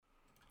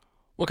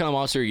What Kind of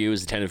Monster Are You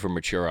is intended for a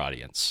mature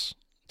audience.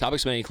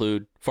 Topics may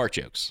include fart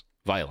jokes,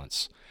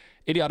 violence,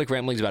 idiotic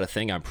ramblings about a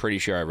thing I'm pretty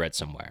sure I read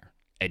somewhere,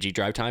 edgy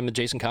drive time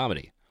adjacent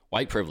comedy,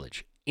 white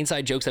privilege,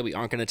 inside jokes that we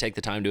aren't going to take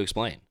the time to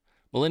explain,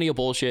 millennial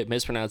bullshit,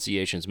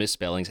 mispronunciations,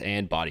 misspellings,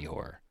 and body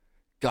horror.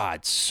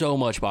 God, so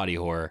much body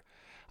horror.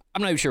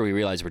 I'm not even sure we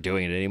realize we're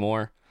doing it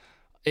anymore.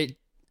 It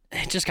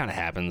just kind of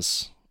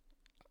happens.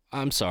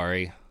 I'm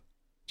sorry.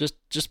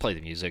 Just play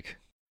the music.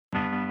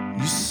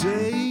 You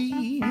say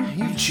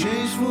you've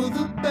changed for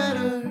the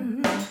better,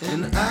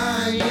 and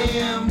I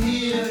am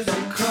here to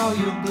call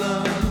your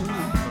bluff.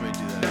 Let me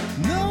do that.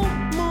 No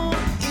more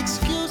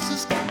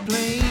excuses,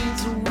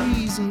 complaints, or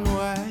reason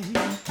why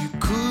you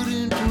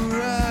couldn't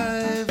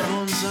arrive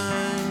on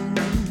time.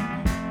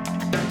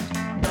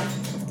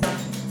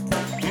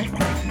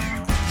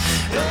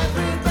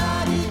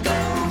 Everybody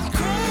goes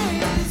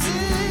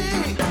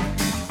crazy.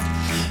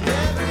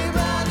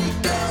 Everybody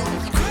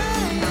goes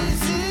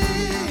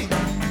crazy.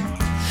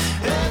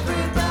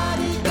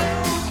 Everybody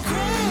goes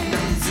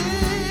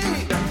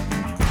crazy.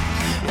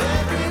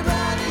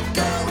 Everybody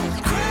goes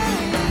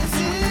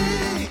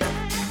crazy.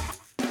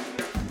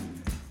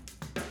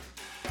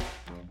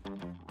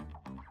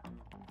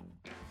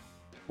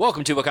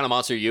 Welcome to What Kind of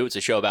Monster Are You? It's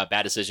a show about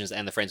bad decisions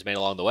and the friends made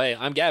along the way.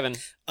 I'm Gavin.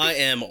 I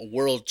am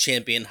world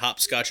champion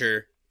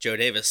hopscotcher Joe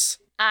Davis.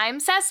 I'm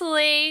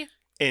Cecily.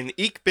 En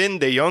ik ben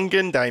de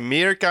jongen die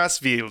Mirkas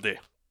wilde.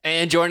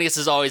 And joining us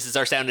as always is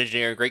our sound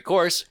engineer and great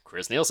course,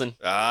 Chris Nielsen.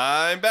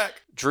 I'm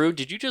back. Drew,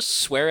 did you just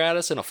swear at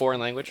us in a foreign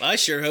language? I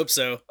sure hope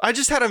so. I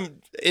just had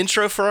an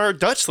intro for our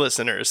Dutch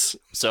listeners.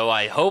 So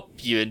I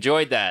hope you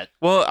enjoyed that.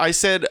 Well, I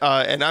said,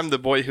 and I'm the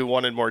boy who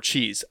wanted more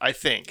cheese. I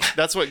think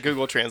that's what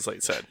Google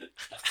Translate said.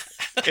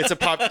 It's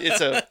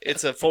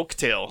a folk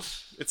tale.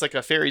 It's like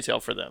a fairy tale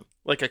for them,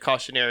 like a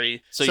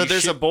cautionary. So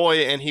there's a boy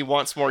and he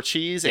wants more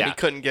cheese and he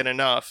couldn't get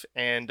enough,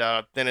 and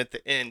then at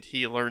the end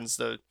he learns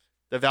the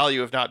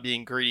value of not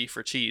being greedy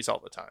for cheese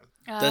all the time.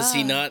 Does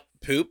he not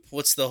poop?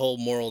 What's the whole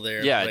moral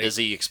there? Yeah, Like, does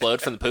he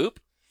explode from the poop?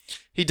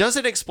 He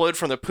doesn't explode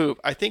from the poop.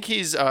 I think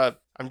he's.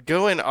 I'm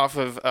going off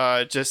of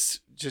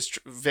just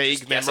vague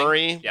Just guessing?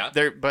 memory. Yeah.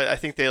 But I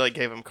think they like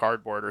gave him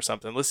cardboard or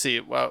something. Let's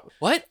see. Well,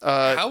 What?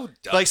 how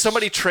like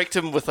somebody tricked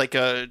him with like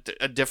a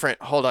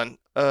different. Hold on.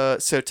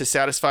 So to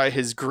satisfy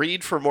his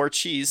greed for more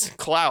cheese,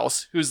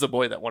 Klaus, who's the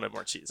boy that wanted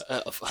more cheese,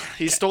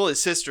 he stole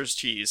his sister's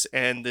cheese,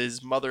 and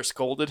his mother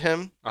scolded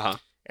him. Uh-huh.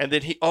 And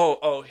then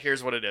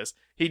here's what it is.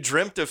 He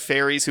dreamt of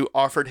fairies who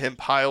offered him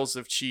piles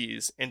of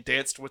cheese and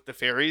danced with the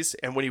fairies.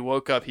 And when he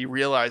woke up, he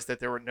realized that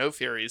there were no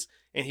fairies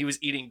and he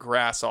was eating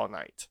grass all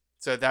night.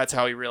 So that's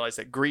how he realized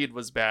that greed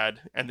was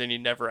bad. And then he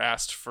never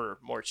asked for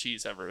more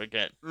cheese ever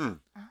again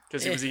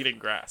because he was eating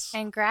grass.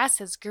 And grass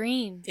is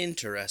green.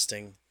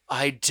 Interesting.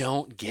 I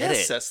don't get Yes,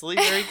 it. Cecily,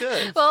 very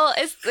good. Well,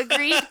 it's the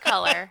greed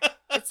color.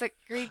 It's a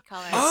greed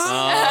color.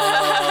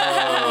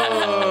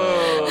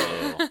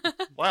 Oh.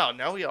 Wow,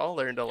 now we all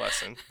learned a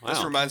lesson. Wow.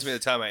 This reminds me of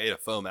the time I ate a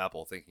foam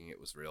apple thinking it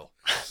was real.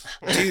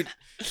 Dude,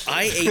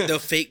 I ate the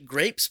fake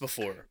grapes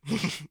before.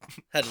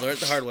 Had to learn it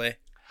the hard way.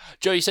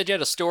 Joe, you said you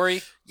had a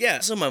story? Yeah,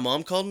 so my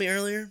mom called me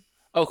earlier.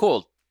 Oh,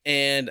 cool.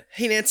 And,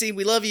 hey, Nancy,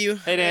 we love you.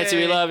 Hey, Nancy,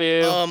 we Hey. love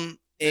you.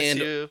 Miss And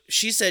you.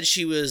 she said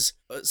she was,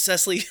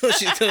 Cecily,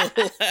 she's going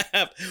to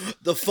laugh.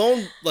 The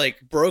phone,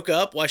 like, broke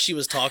up while she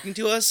was talking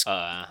to us.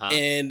 Uh-huh.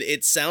 And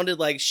it sounded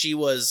like she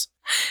was,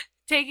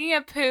 Taking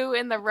a poo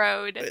in the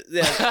road.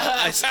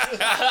 I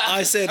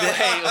said,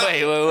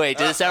 Wait.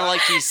 Did it sound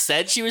like she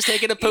said she was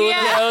taking a poo in the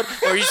Yeah. road?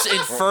 Or you just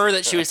infer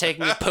that she was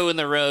taking a poo in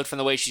the road from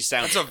the way she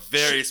sounded? That's a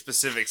very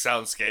specific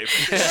soundscape.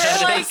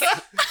 They're like,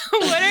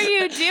 what are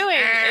you doing?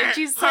 And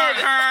she said,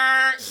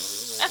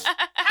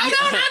 hold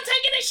on, I'm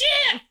taking a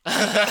shit.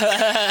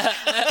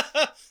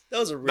 that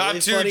was a really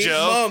Not too, funny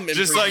Joe. mom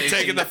Just like impersonation.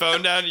 taking the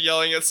phone down and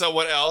yelling at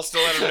someone else to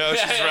let them know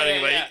she's Yeah, running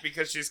yeah, late yeah.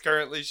 because she's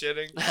currently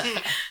shitting.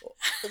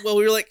 Well,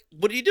 we were like,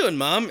 what are you doing,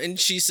 Mom? And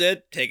she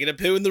said, taking a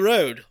poo in the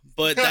road.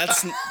 But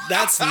that's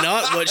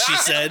not what she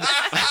said.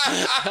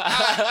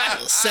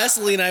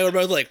 Cecily and I were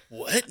both like,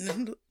 what?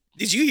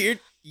 Did you hear?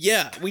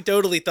 Yeah, we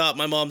totally thought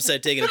my mom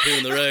said taking a poo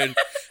in the road.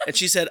 And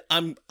she said,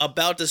 I'm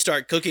about to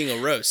start cooking a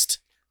roast.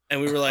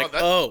 And we were like,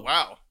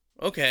 Wow.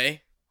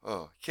 okay.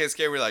 Oh, can't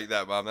scare me like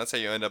that, Mom. That's how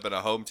you end up in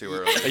a home too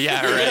early.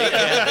 Yeah, right?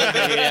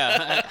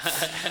 Yeah.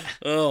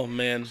 Oh,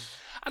 man.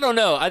 I don't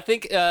know. I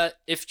think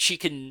if she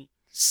can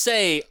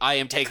say, I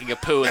am taking a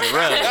poo in the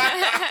road,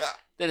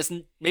 then it's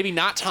maybe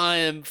not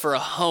time for a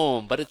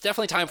home, but it's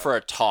definitely time for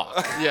a talk.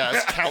 Yeah,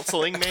 it's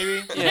counseling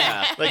maybe.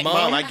 Yeah. Like,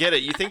 Mom, I get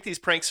it. You think these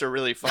pranks are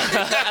really funny.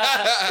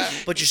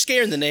 But you're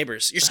scaring the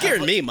neighbors. You're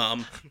scaring me,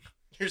 Mom.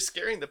 You're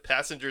scaring the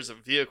passengers of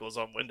vehicles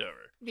on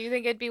Wendover. Do you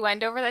think it'd be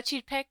Wendover that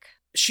she'd pick?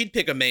 She'd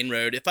pick a main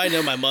road. If I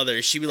know my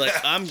mother, she'd be like,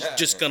 I'm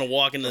just going to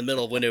walk into the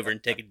middle of Wendover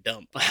and take a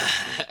dump.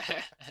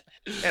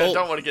 And I Bold.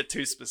 don't want to get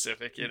too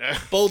specific, you know.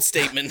 Bold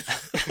statement.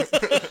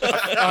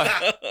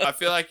 I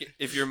feel like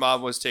if your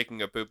mom was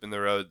taking a poop in the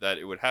road, that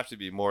it would have to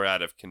be more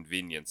out of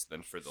convenience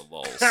than for the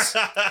lulz.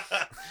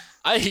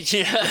 Like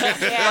she's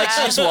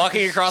just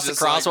walking across Just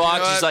the like, crosswalk. you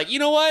know She's what? like, you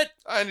know what?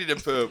 I need a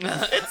poop.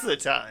 It's the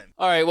time.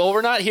 All right, well,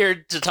 we're not here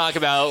to talk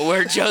about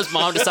where Joe's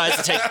mom decides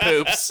to take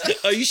poops.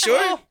 Are you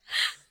sure?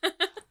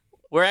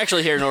 We're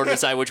actually here in order to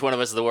decide which one of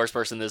us is the worst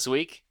person this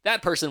week.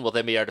 That person will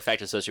then be our de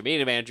facto social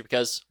media manager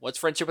because what's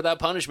friendship without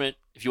punishment?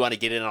 If you want to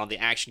get in on the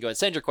action, go ahead and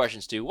send your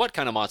questions to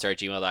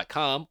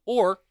whatkindamonster@gmail.com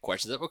or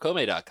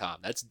questions@wakome.com.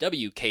 That's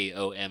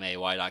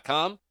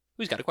WKOMAY.com.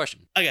 Who's got a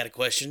question? I got a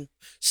question.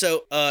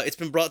 So, it's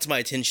been brought to my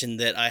attention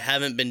that I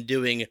haven't been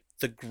doing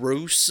the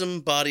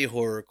gruesome body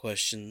horror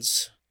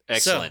questions.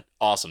 Excellent.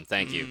 Awesome.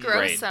 Thank you.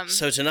 Great. Gruesome.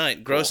 So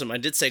tonight, gruesome. I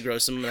did say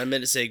gruesome, and I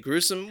meant to say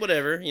gruesome,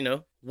 whatever, you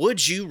know.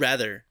 Would you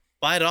rather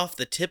bite off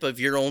the tip of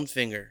your own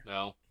finger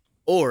No.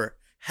 or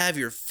have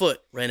your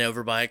foot ran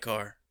over by a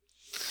car?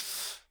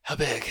 How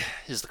big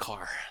is the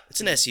car?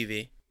 It's an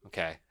SUV.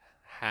 Okay.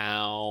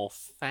 How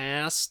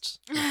fast?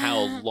 And how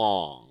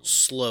long?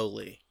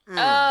 Slowly.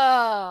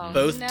 Oh.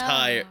 Both no.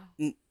 tire.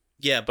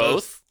 Yeah,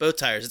 Both? both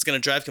tires. It's gonna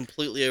drive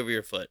completely over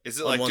your foot. Is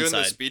it on like one doing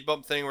the side. speed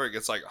bump thing where it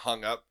gets like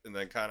hung up and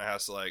then kind of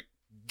has to like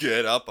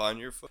get up on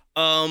your foot?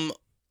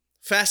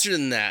 Faster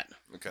than that,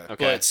 Okay. Okay.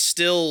 but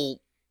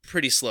still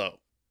pretty slow.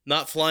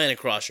 Not flying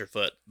across your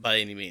foot by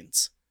any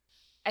means.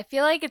 I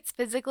feel like it's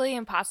physically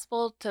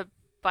impossible to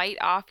bite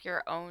off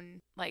your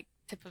own like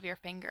tip of your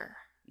finger.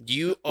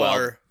 You Well,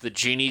 are, the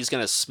genie's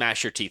going to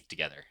smash your teeth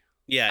together.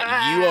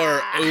 yeah, you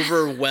are Ah.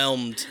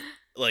 overwhelmed.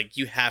 Like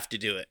you have to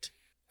do it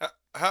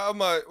How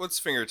much? What's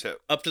fingertip?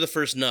 up to the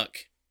first nuck.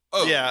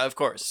 Oh, Yeah, of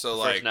course. So First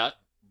like nut?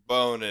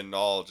 bone and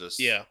all just.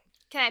 Yeah,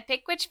 Can I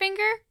pick which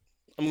finger?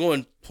 I'm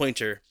going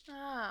pointer. Oh,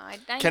 I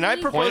Can I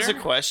need propose a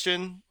pointer.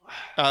 question?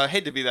 I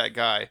hate to be that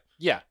guy,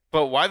 Yeah.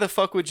 but why the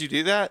fuck would you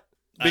do that?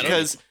 I don't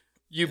Because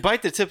you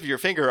bite the tip of your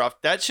finger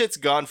off, that shit's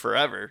gone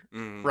forever,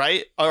 Mm.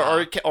 right?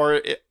 Or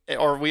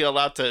are we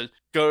allowed to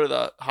go to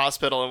the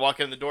hospital and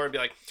walk in the door and be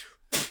like,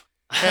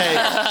 "Hey,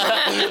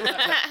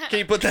 can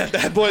you put that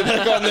bad boy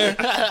back on there?"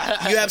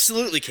 You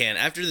absolutely can.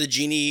 After the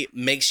genie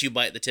makes you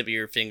bite the tip of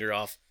your finger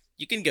off,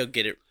 you can go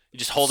get it. You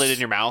just hold it in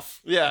your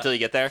mouth Yeah. until you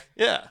get there.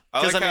 Yeah,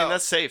 I because like I mean how-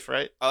 that's safe,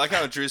 right? I like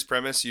how in Drew's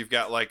premise you've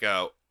got like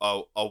a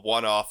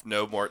one-off,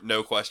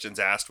 no questions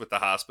asked with the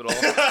hospital.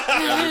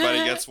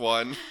 Everybody gets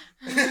one.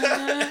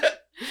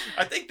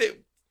 I think that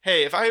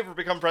if I ever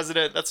become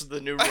president, that's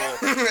the new rule.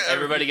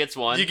 Everybody gets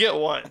one. You get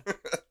one.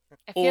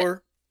 I feel-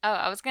 Or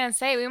I was gonna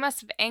say we must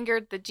have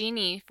angered the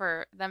genie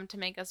for them to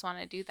make us want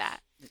to do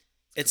that.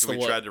 it's the we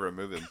what? tried to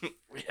remove him.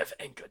 We have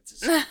angered.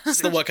 It's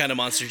the what kind of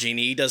monster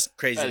genie? He does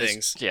crazy That is-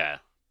 things. Yeah.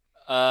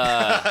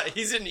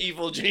 He's an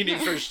evil genie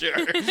for sure.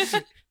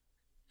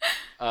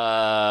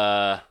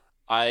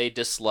 I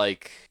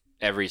dislike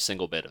every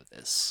single bit of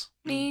this.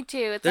 Me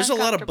too. It's There's a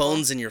lot of uncomfortable.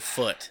 bones in your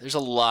foot. There's a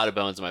lot of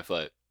bones in my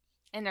foot.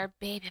 And they're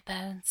baby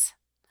bones.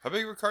 How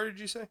big of a car did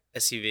you say?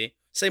 SUV.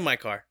 Say my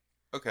car.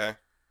 Okay.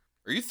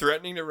 Are you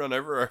threatening to run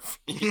over our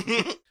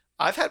feet?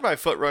 I've had my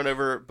foot run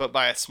over, but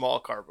by a small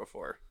car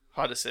before.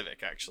 Honda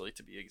Civic, actually,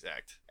 to be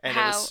exact. And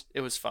How?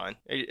 it was fine.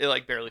 It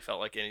like barely felt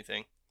like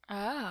anything.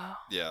 Oh.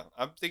 Yeah,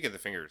 I'm thinking the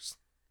finger's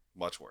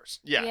much worse.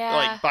 Yeah, Yeah.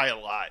 like by a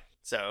lot.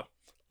 So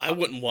I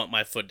wouldn't want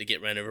my foot to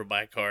get ran over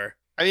by a car.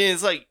 I mean,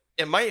 it's like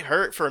it might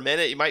hurt for a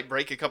minute. You might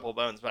break a couple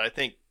bones, but I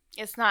think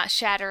It's not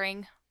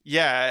shattering.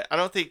 yeah, I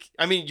don't think.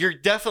 I mean, you're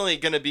definitely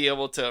gonna be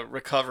able to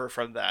recover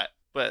from that,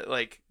 but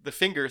like the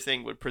finger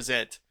thing would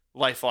present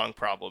lifelong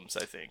problems.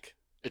 I think.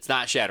 It's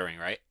not shattering,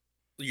 right?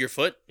 Your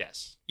foot?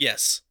 Yes.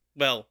 Yes.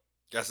 Well,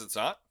 Guess it's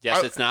not.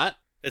 Yes, I- it's not.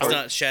 it's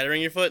not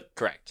shattering your foot?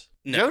 Correct.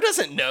 No. Joe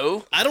doesn't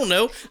know. I don't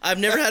know. I've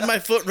never had my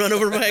foot run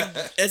over by a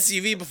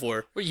SUV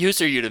before. What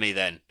use are you to me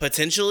then?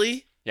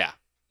 Potentially, Yeah.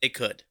 it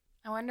could.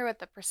 I wonder what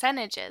the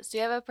percentage is. Do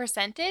you have a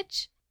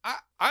percentage?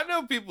 I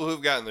know people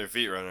who've gotten their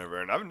feet run over,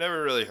 and I've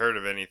never really heard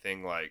of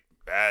anything like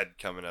bad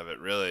coming of it.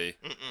 Really.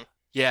 Mm-mm.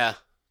 Yeah.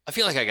 I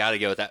feel like I gotta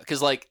go with that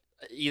because like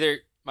either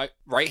my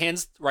right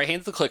hand's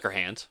the clicker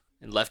hand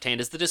and left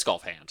hand is the disc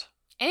golf hand,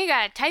 And you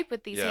gotta type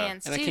with these Yeah.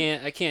 hands and too.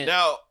 I can't.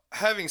 Now,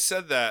 having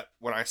said that,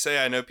 when I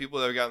say I know people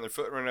that have gotten their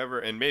foot run over,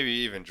 and maybe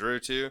even Drew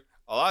too,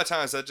 a lot of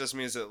times that just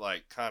means that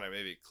like kind of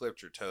maybe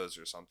clipped your toes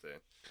or something.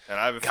 And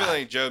I have a God.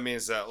 feeling Joe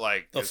means that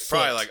like The it's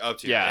probably foot. like up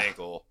to Yeah. your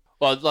ankle.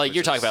 Well, like Which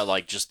you're talking is- about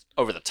like just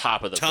over the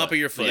top of the Top foot. of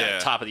your foot. Yeah, Yeah.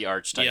 top of the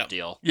arch type Yep.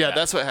 deal. Yeah,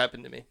 that's what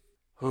happened to me.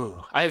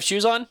 Ooh. I have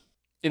shoes on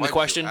in Why'd the you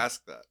question.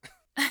 ask that.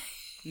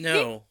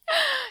 No.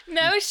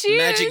 No shoes.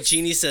 Magic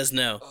Genie says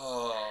no.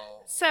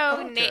 Oh.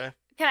 So Okay.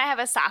 can I have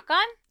a sock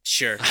on?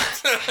 Sure.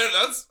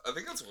 I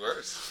think that's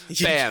worse.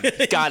 Bam,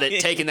 got it.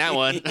 Taking that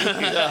one.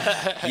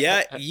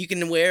 Yeah, you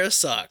can wear a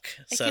sock,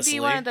 It Cecily. could be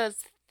one of those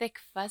thick,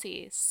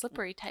 fuzzy,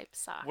 slippery type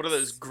socks. What are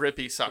those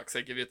grippy socks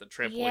they give you at the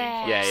trampoline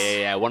Yeah.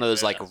 Yeah. One of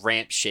those like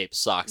ramp shaped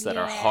socks that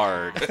are Yeah.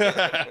 hard.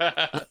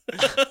 park?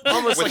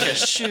 Almost like a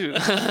shoe.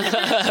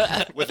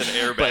 With an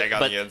airbag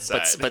on the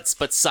inside.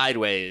 But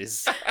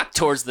sideways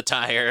towards the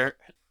tire.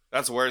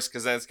 That's worse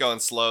because then it's going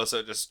slow, so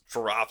it just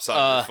drops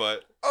on your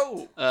foot.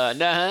 Oh,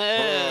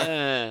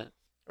 Nah. I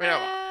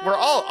mean, we're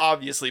all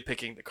obviously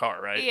picking the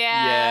car, right?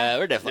 Yeah.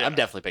 Yeah, I'm Yeah.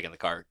 definitely picking the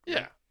car.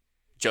 Yeah.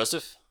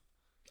 Joseph?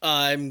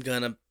 I'm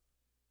gonna.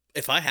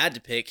 If I had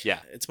to pick, Yeah.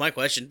 it's my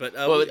question. But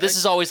Well, this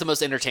is always the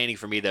most entertaining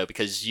for me though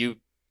because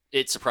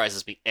it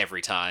surprises me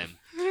every time.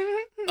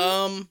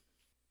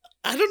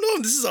 I don't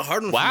know. This is a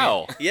hard one.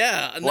 Wow. For me.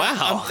 Yeah. no,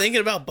 Wow. I'm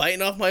thinking about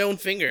biting off my own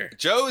finger.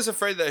 Joe is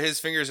afraid that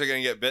his fingers are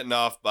going to get bitten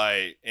off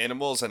by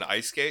animals and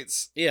ice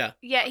skates. Yeah.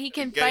 Yeah, he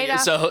can Getting bite it-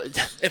 off. So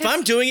If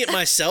I'm doing it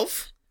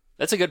myself,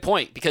 that's a good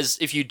point because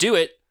if you do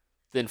it,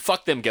 then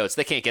fuck them goats.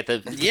 They can't get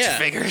the Yeah.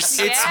 fingers.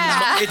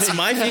 it's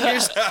my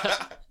fingers.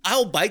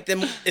 I'll bite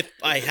them if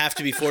I have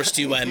to be forced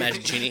to by a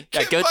magic genie. Yeah,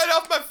 Can't goats, bite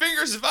off my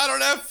fingers if I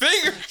don't have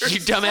fingers. you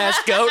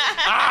dumbass goat.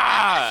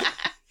 Ah!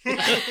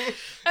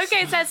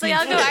 Okay, Cecily,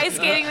 I'll go ice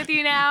skating with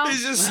you now.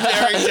 He's just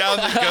staring down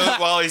the goat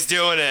while he's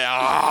doing it.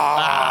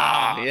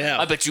 Ah. Yeah.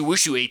 I bet you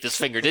wish you ate this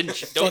finger,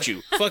 didn't you? Don't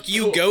you? Fuck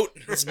you, goat.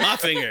 It's my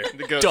finger.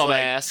 The goat's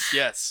like, Dumbass.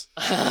 yes,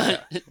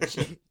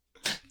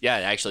 Yeah,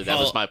 actually, that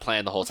was Well, my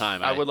plan the whole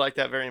time. I would like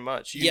that very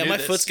much. You Yeah, knew my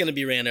this. foot's gonna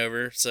be ran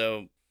over,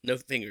 so no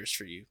fingers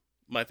for you.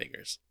 My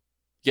fingers.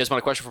 You guys want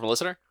a question from a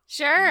listener?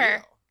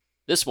 Sure.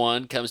 This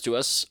one comes to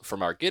us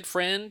from our good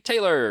friend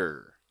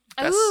Taylor.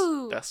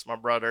 Ooh. That's my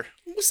brother.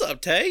 What's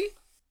up, Tay?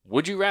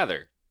 Would you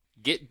rather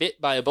get bit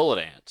by a bullet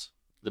ant,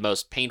 the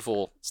most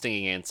painful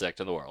stinging insect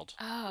in the world,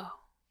 Oh,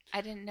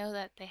 I didn't know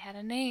that they had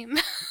a name.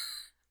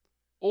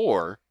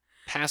 or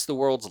pass the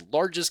world's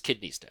largest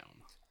kidney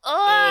stone?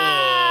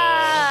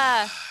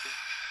 Ah!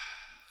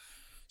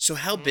 So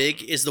how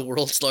big is the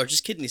world's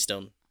largest kidney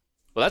stone?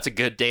 Well, that's a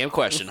good damn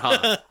question,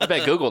 huh? I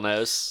bet Google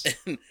knows.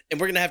 And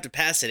we're gonna have to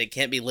pass it. It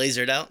can't be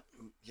lasered out.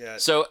 Yeah.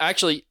 So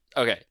actually,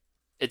 okay,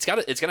 it's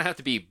gonna have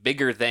to be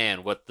bigger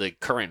than what the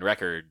current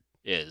record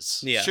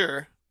is. Yeah.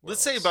 Sure.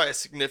 Let's say by a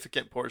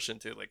significant portion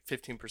too, like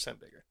 15%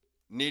 bigger.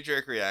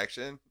 Knee-jerk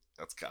reaction.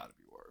 That's got to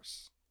be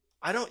worse.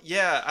 I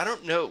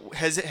don't know.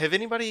 Have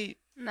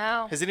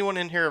No. has anyone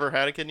in here ever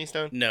had a kidney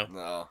stone? No.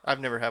 No. I've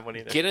never had one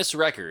either. Guinness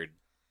record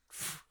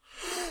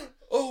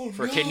Oh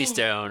for kidney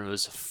stone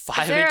was Is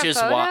 5 there a inches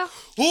photo? wide.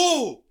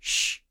 Ooh!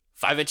 Shh,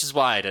 5 inches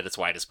wide at its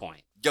widest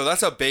point. Yo,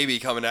 that's a baby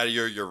coming out of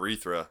your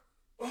urethra.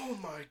 Oh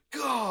my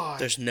god.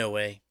 There's no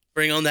way.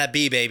 Bring on that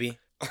bee, baby.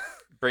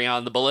 Bring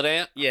on the bullet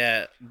ant.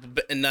 Yeah,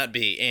 and not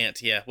bee,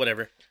 ant. Yeah,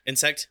 whatever.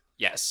 Insect.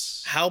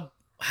 Yes. How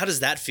does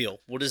that feel?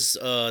 What is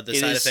the It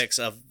side is- effects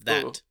of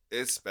that? Ooh.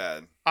 It's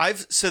bad.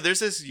 So there's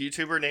this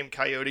YouTuber named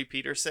Coyote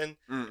Peterson,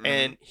 Mm-mm.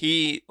 and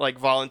he like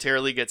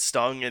voluntarily gets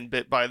stung and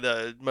bit by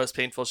the most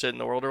painful shit in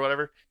the world or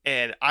whatever.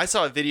 And I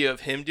saw a video of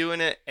him doing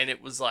it, and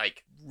it was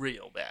like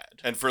real bad.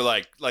 And for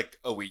like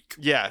a week.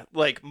 Yeah,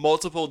 like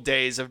multiple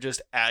days of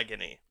just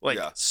agony, like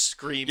Yeah.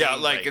 screaming. Yeah,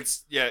 like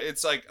it's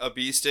like a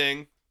bee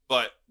sting,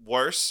 but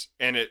worse,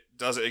 and it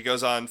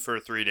goes on for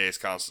 3 days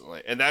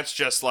constantly, and that's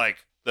just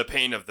like the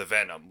pain of the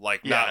venom, like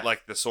Yeah. not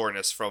like the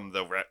soreness from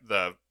the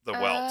welt.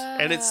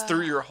 and it's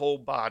through your whole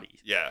body.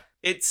 Yeah,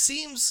 It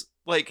seems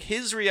like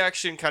his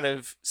reaction kind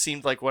of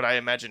seemed like what I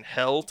imagine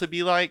hell to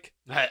be like.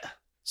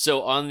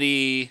 So on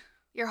the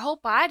Your whole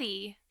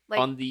body. Like,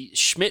 on the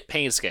Schmidt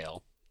pain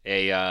scale,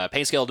 a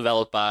pain scale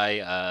developed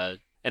by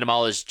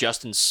entomologist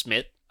Justin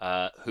Schmidt,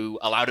 who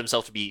allowed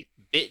himself to be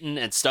bitten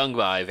and stung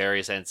by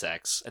various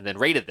insects and then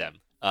rated them.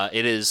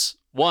 It is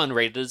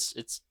rated as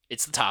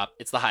it's the top,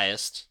 it's the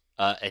highest,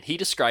 and he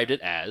described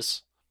it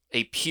as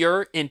a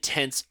pure,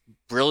 intense,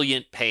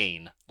 brilliant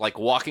pain, like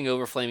walking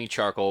over flaming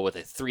charcoal with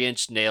a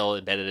 3-inch nail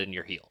embedded in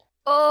your heel.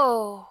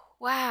 oh,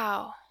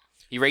 wow.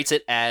 He rates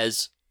it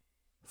as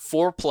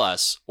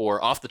 4+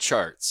 or off the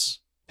charts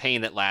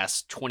pain that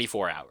lasts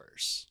 24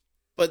 hours.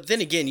 But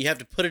then again, you have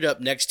to put it up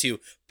next to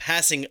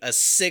passing a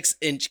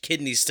 6-inch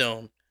kidney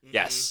stone.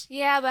 Yes.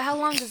 Yeah, but how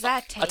long does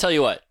that take? I'll tell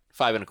you what,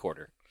 5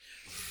 1/4.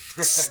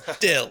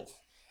 Still.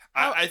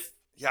 I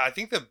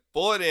think the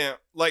bullet ant,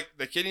 like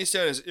the kidney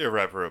stone, is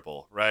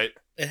irreparable, right?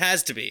 It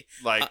has to be.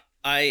 Like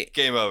I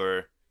game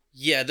over.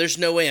 yeah, there's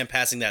no way I'm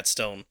passing that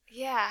stone.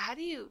 Yeah, how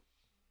do you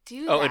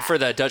do that? Oh, and for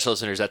the Dutch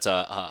listeners, that's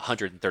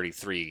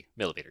 133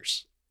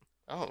 millimeters.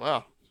 Oh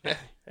wow,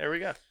 there we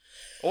go.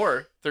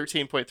 Or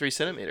 13.3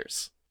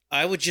 centimeters.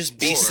 I would just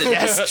be Or- sitting.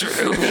 That's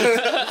true.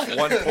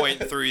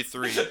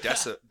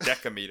 1.33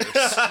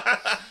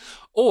 decameters.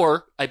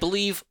 Or, I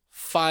believe,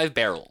 5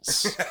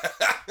 barrels.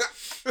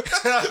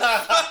 Barrels.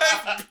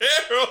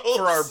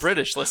 For our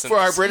British listeners. For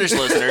our British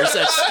listeners,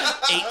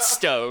 that's 8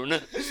 stone.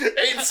 8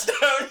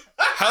 stone.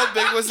 How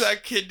big was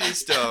that kidney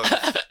stone?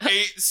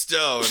 8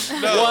 stone.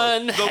 No,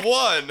 One. The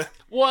one.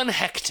 1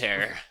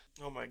 hectare.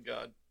 Oh my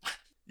god.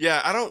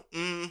 Yeah, I don't.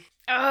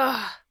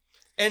 Ugh.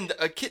 And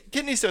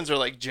kidney stones are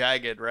like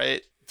jagged,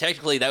 right?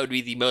 Technically, that would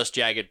be the most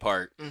jagged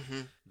part.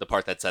 Mm-hmm. The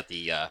part that's at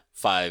the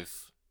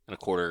 5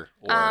 1/4 or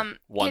Um,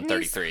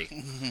 133.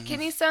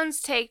 Kidney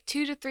stones take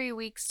 2 to 3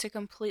 weeks to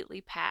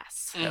completely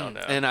pass. Hell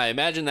no. And I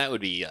imagine that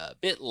would be a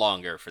bit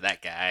longer for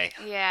that guy.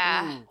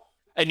 Yeah.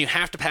 And you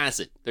have to pass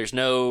it. There's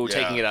no Yeah.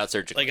 taking it out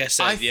surgically. Like I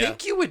said, I yeah.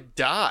 think you would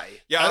die.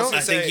 Yeah, I I was don't.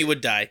 gonna I think say- you would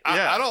die.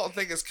 Yeah. I don't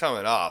think it's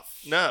coming off.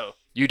 No.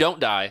 You don't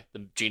die.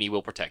 The genie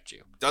will protect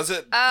you. Does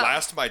it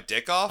blast my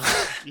dick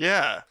off?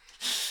 Yeah.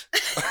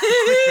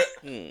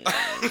 Hmm.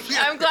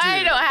 I'm glad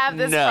I don't have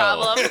this No.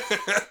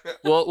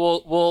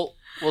 problem.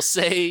 We'll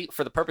say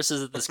for the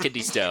purposes of this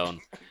kidney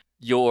stone,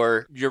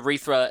 your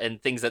urethra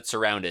and things that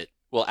surround it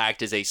will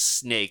act as a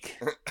snake,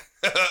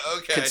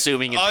 Okay.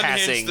 consuming and Unhinge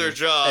passing their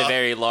jaw. a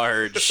very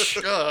large.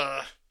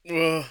 Ugh.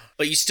 Ugh.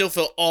 But you still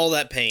feel all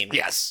that pain.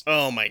 Yes.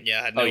 Oh my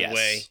god, no Oh, yes.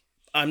 way.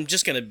 I'm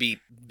just gonna be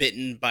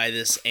bitten by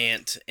this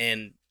ant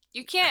and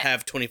You can't.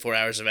 have 24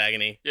 hours of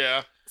agony.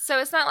 Yeah. So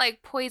it's not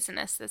like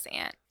poisonous, this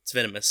ant. It's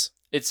venomous.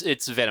 It's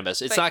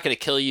venomous. It's But- not going to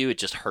kill you. It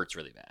just hurts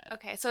really bad.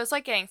 Okay, so it's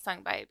like getting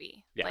stung by a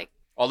bee. Yeah. Like,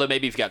 Although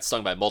maybe if you got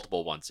stung by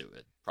multiple ones, it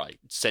would probably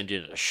send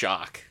you into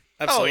shock.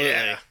 Absolutely.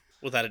 yeah.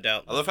 Without a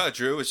doubt. I love how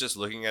Drew was just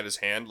looking at his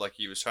hand like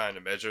he was trying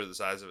to measure the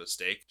size of a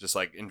steak, just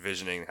like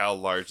envisioning how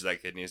large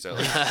that kidney is. Like,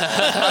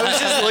 I was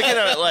just looking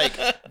at it like,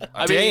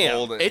 I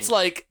damn. mean, it's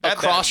like That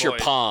across bad your boy.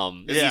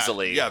 palm Yeah.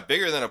 easily. yeah,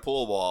 bigger than a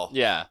pool ball.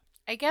 Yeah.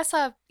 I guess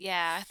I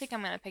think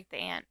I'm gonna pick the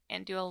ant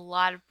and do a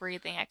lot of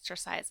breathing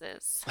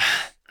exercises.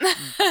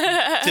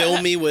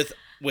 Fill me with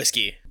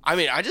whiskey. I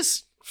mean, I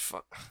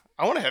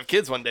want to have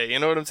kids one day. You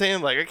know what I'm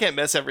saying? Like, I can't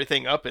mess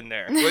everything up in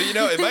there. Well, you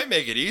know, it might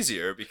make it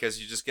easier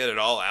because you just get it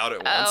all out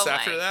at once Oh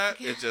after my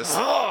that. It just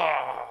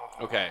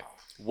Okay.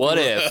 What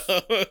if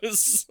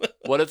Gross.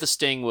 what if the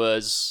sting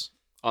was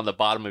on the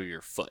bottom of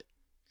your foot?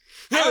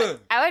 I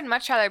would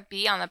much rather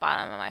be on the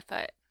bottom of my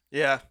foot.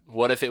 Yeah.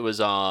 What if it was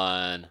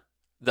on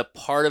the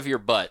part of your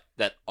butt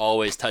that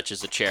always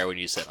touches the chair when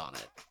you sit on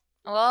it?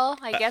 Well,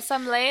 I guess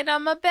I'm laying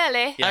on my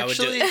belly. Yeah, I would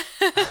do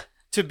Actually,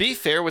 to be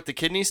fair with the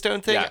kidney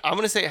stone thing, Yeah. I'm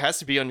going to say it has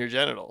to be on your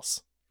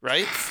genitals,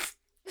 right?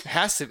 It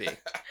has to be.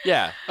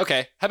 Yeah.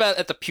 Okay. How about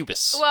at the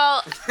pubis?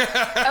 Well,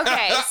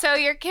 okay, so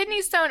your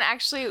kidney stone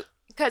actually,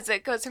 because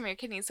it goes from your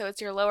kidney, so it's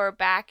your lower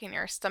back and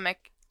your stomach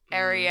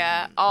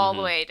area all the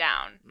Mhm. way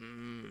down.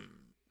 Mm.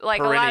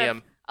 Like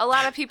Perineum. a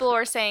lot of people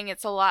were saying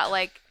it's a lot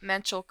like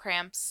menstrual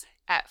cramps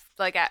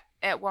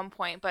at one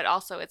point, but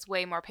also it's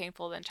way more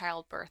painful than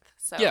childbirth.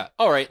 So Yeah.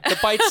 All right.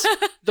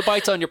 The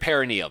bites on your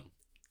perineum.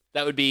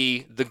 That would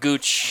be the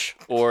gooch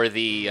or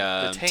the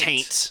taint.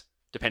 taint,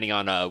 depending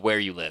on where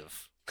you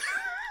live.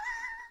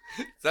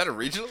 Is that a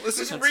regional? This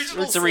is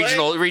regional. It's a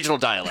regional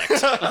dialect.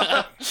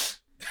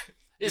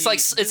 It's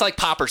like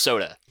pop or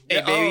soda.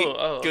 Hey, baby.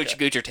 okay.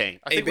 Gooch or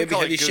taint. I Hey, think we baby,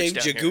 call have it you gooch shaved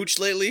down your here. gooch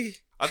lately?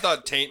 I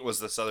thought taint was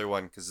the southern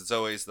one because it's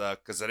always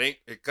because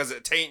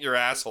it taint your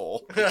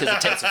asshole. Because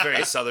it It's a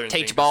very southern.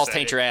 taint thing your balls, to say.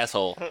 taint your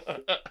asshole.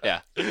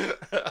 Yeah.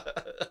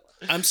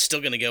 I'm still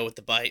gonna go with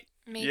the bite.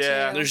 me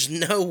Yeah. too. There's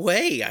no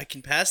way I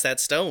can pass that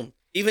stone.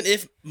 Even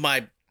if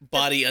my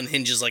body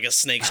unhinges like a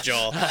snake's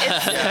jaw.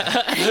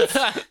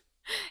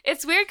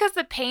 It's weird because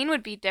the pain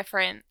would be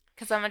different.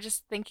 Because I'm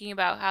just thinking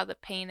about how the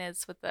pain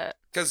is with the.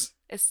 Because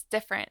It's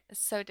different.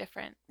 It's so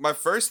different. my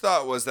first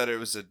thought was that it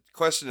was a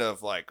question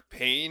of like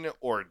pain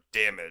or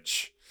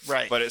damage,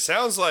 Right. but it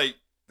sounds like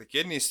the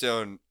kidney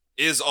stone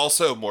is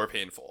also more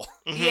painful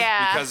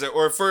Yeah. because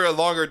or for a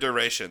longer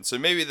duration. So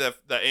maybe the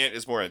ant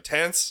is more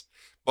intense,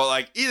 but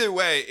like either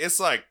way,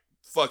 it's like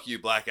fuck you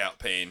blackout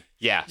pain.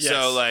 Yeah. Yes.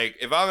 So like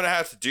if I'm gonna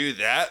have to do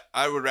that,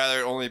 I would rather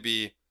it only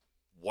be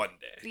one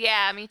day.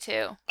 Yeah, me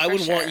too. I for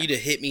would want sure. you to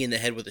hit me in the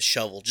head with a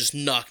shovel. Just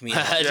knock me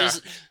out.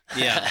 Just-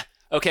 Yeah.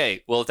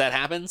 Okay. Well, if that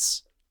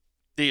happens,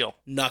 Deal.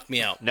 Knock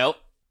me out. nope.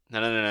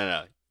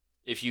 No.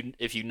 If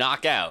you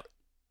knock out,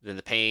 then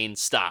the pain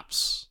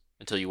stops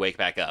until you wake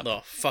back up,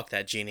 Oh, fuck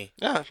that genie.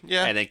 Yeah.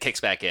 Yeah. and then kicks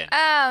back in.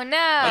 Oh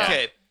no.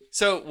 Okay.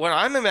 So what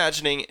I'm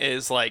imagining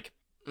is like,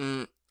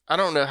 I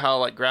don't know how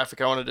like graphic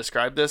I want to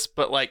describe this,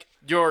 but like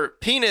your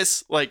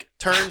penis like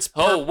turns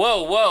Oh,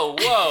 whoa,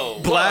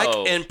 black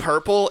whoa. and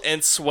purple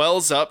and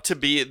swells up to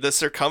be the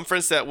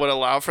circumference that would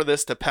allow for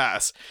this to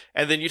pass,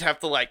 and then you'd have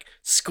to like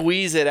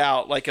squeeze it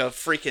out like a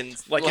freaking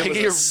like, like it was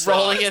a you're saw.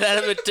 rolling it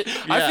out of it.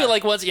 I Yeah. feel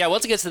like once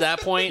it gets to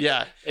that point,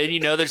 Yeah. and you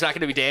know there's not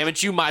going to be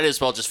damage, you might as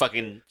well just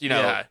fucking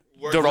Yeah.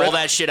 roll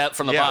that shit up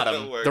from the Yeah.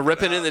 bottom. Work The it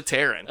ripping out. and the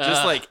tearing,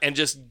 just like and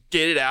just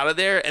get it out of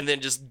there, and then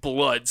just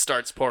blood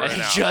starts pouring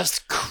And out.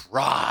 just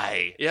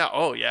cry. Yeah.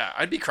 Oh yeah.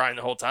 I'd be crying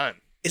the whole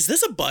time. Is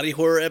this a body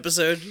horror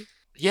episode?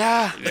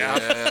 Yeah.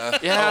 Yeah.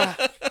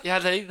 Yeah. Yeah,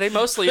 they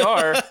mostly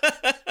are.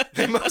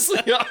 They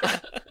mostly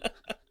are.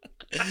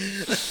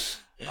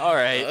 All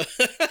right.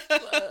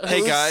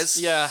 Hey guys.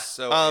 Yeah.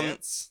 So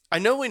ants. I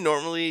know we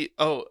normally.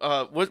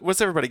 What's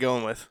everybody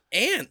going with?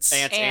 Ants.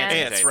 Ants,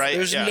 Ants, right?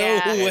 There's Yeah. no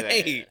Yeah.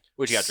 way.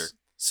 What you got, Drew?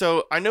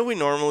 So I know we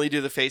normally do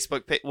the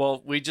Facebook page.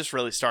 Well, we just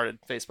really started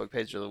Facebook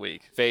page of the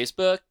week.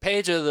 Facebook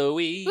page of the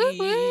week.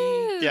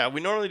 Woo-woo. Yeah, we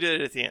normally do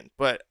it at the end,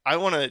 but I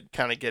want to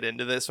kind of get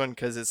into this one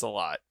because it's a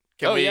lot.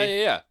 Can we?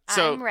 yeah.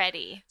 So, I'm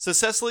ready. so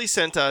Cecily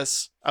sent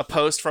us a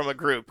post from a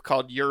group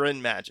called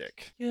Urine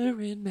Magic.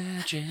 Urine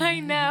magic. I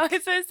know.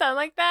 Does it sound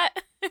like that?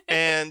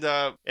 And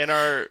in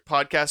our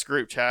podcast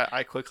group chat,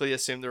 I quickly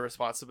assumed the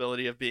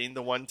responsibility of being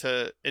the one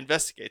to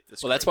investigate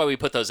this. Well, that's why we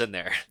put those in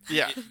there.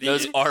 Yeah.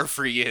 Those are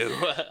for you.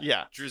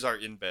 Yeah. Drew's our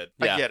in bed.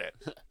 Yeah. I get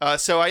it.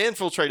 So I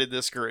infiltrated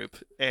this group,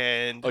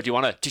 and Oh, do you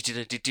want to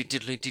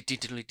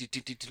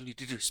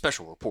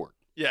special report?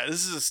 yeah,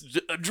 this is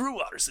a Drew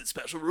Watterson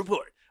special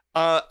report.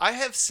 I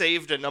have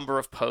saved a number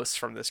of posts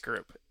from this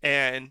group,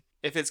 and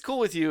if it's cool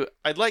with you,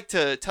 I'd like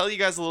to tell you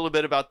guys a little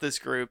bit about this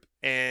group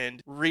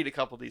and read a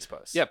couple of these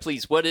posts. Yeah,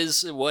 please. What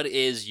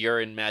is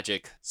urine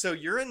magic? So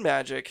Urine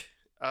Magic,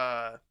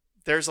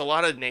 there's a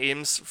lot of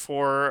names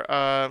for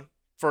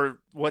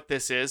what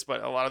this is,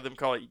 but a lot of them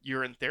call it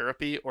urine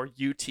therapy, or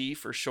UT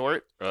for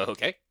short.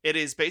 Okay. It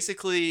is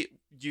basically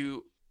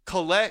you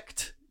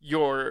collect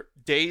your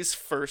day's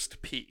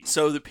first pee.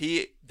 So the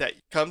pee that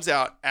comes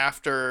out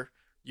after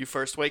you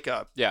first wake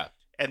up, Yeah.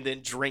 and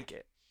then drink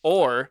it.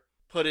 Or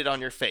put it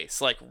on your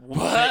face, like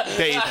bathe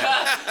in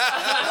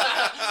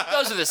it.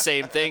 Those are the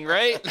same thing,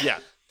 right? Yeah.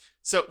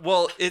 So,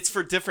 well, it's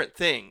for different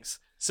things.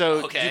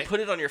 So Okay. you put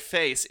it on your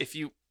face. If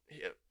you,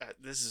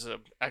 this is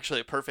actually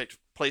a perfect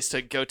place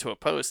to go to a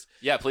post.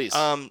 Yeah, please.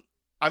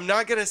 I'm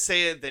not gonna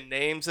say the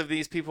names of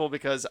these people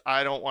because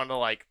I don't want to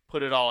like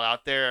put it all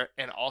out there,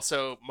 and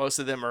also most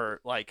of them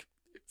are like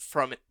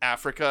from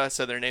Africa,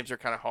 so their names are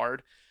kind of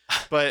hard.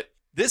 But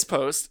this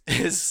post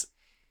is,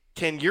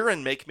 "Can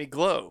urine make me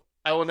glow?"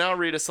 I will now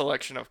read a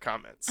selection of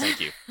comments. Thank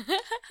you.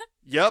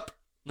 Yup.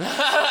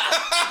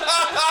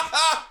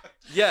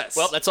 Yes.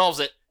 Well, that solves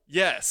it.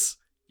 Yes.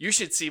 You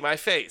should see my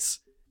face.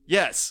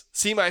 Yes.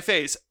 See my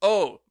face.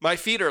 Oh, my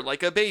feet are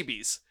like a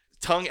baby's.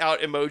 Tongue out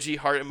emoji,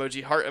 heart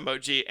emoji, heart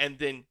emoji, and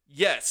then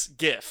yes,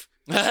 GIF.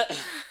 Then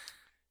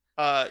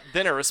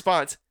a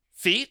response.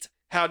 Feet?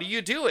 How do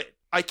you do it?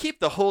 I keep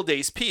the whole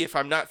day's pee if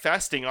I'm not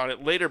fasting on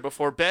it. Later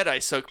before bed, I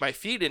soak my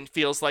feet in.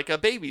 Feels like a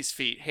baby's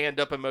feet. Hand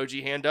up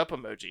emoji, hand up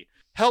emoji.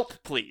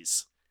 Help,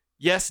 please.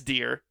 Yes,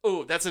 dear.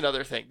 Oh, that's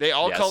another thing. They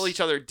all Yes. call each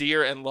other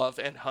dear and love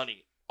and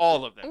honey.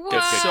 All of them. Whoa.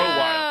 Good, So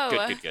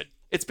wild. Good.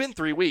 It's been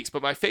 3 weeks,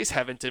 but my face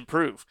haven't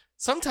improved.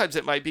 Sometimes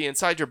it might be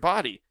inside your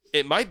body.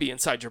 It might be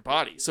inside your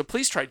body. So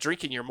please try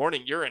drinking your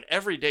morning urine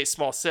every day,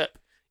 small sip.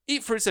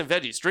 Eat fruits and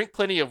veggies. Drink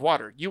plenty of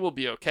water. You will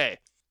be okay.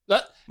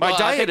 My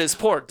diet is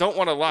poor. Don't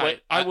want to lie.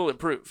 Wait, I will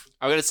improve.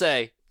 I'm going to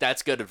say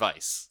that's good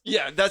advice.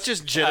 Yeah, that's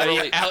just I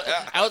generally. mean,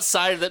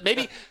 outside of that,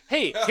 maybe,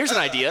 hey, here's an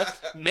idea.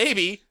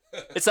 Maybe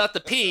it's not the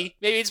pee.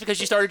 Maybe it's because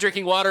you started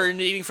drinking water and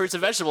eating fruits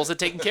and vegetables and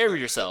taking care of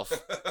yourself.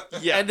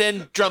 Yeah. And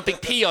then dumping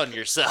pee on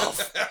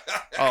yourself.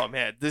 Oh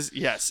man,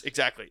 yes,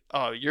 exactly.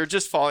 Oh, you're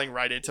just falling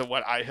right into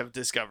what I have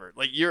discovered.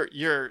 Like you're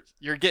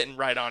getting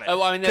right on it.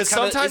 Oh, I mean, Because that's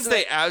kinda- sometimes isn't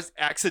they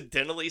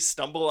accidentally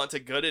stumble onto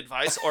good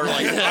advice or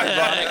like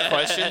ironic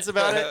questions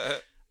about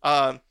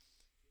it.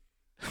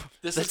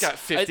 This has got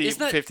 50 isn't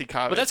that- 50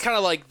 comments. But that's kind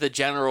of like the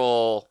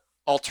general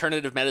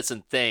alternative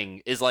medicine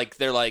thing is like,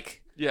 they're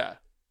like, yeah.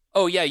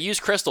 oh yeah, use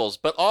crystals,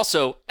 but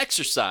also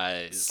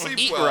exercise, Sleep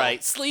eat well.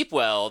 right, sleep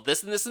well,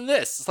 this and this and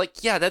this. It's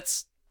like, yeah,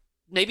 that's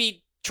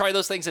maybe try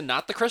those things and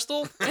not the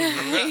crystal.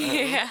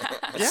 Yeah.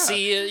 Yeah.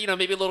 See,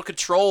 maybe a little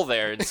control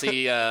there and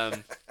see.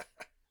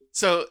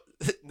 So,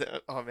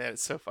 oh man,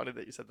 it's so funny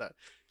that you said that.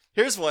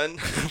 Here's one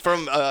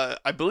from,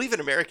 I believe, an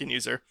American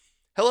user.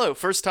 Hello,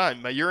 first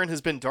time. My urine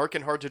has been dark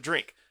and hard to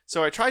drink.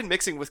 So I tried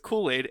mixing with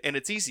Kool-Aid and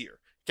it's easier.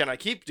 Can I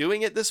keep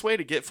doing it this way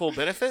to get full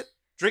benefit?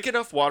 Drink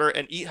enough water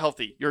and eat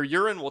healthy. Your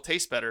urine will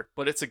taste better,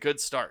 but it's a good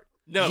start.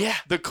 No, Yeah.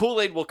 the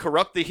Kool-Aid will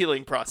corrupt the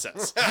healing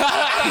process. Then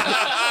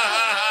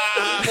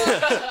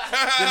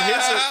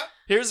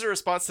here's a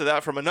response to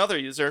that from another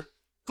user.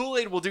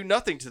 Kool-Aid will do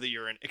nothing to the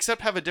urine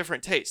except have a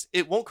different taste.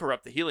 It won't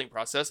corrupt the healing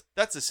process.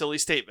 That's a silly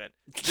statement.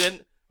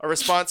 Then a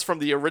response from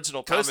the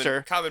original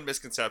poster. Common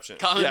misconception.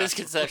 Common Yeah.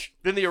 misconception.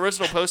 Then the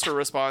original poster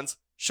responds,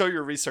 show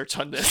your research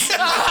on this.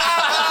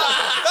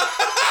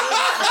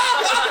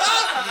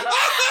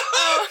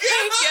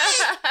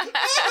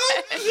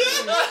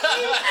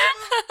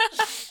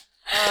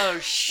 Oh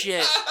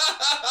shit!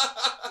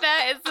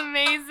 That is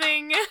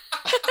amazing.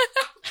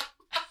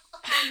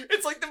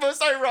 It's like the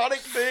most ironic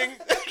thing.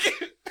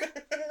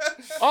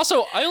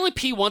 Also, I only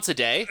pee once a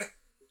day,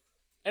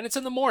 and it's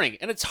in the morning,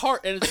 and it's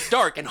hard, and it's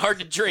dark and hard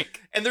to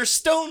drink. And there's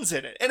stones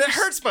in it, and it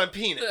hurts my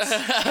penis.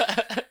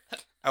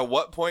 At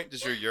what point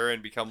does your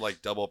urine become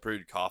like double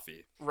brewed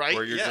coffee? Right?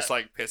 Where you're Yeah. just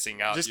like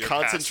pissing out Just your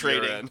past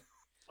concentrating. urine?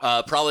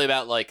 Probably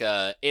about like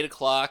 8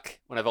 o'clock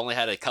when I've only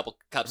had a couple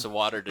cups of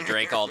water to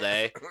drink all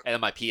day, and then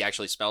my pee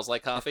actually smells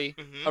like coffee.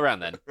 Mhm. Around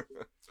then.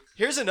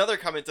 Here's another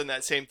comment on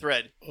that same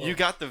thread. You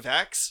got the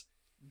vax?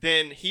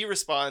 Then he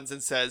responds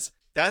and says,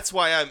 that's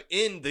why I'm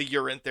in the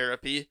urine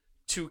therapy,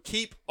 to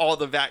keep all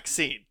the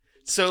vaccine.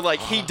 So, like,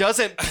 he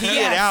doesn't pee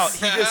it out. He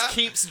just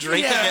keeps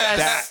drinking it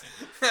back.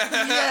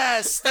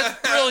 Yes, that's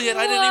brilliant.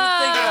 I didn't even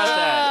think about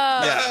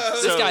that. Yeah.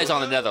 This So- guy's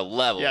on another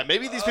level. Yeah,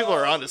 maybe these people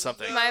are onto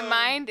something. My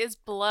mind is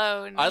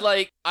blown.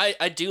 I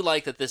do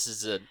like that this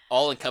is an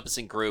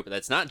all-encompassing group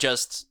that's not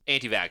just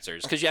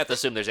anti-vaxxers, because you have to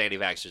assume there's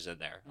anti-vaxxers in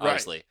there, Right.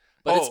 obviously.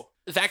 But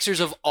it's vaxxers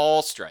of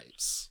all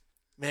stripes.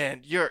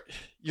 Man, you're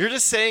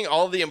just saying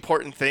all the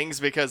important things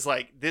because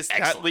like that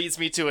Excellent. leads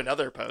me to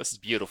another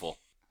post. Beautiful.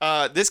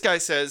 This guy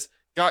says,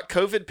 "Got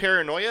COVID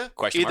paranoia?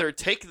 Question Either mark.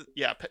 take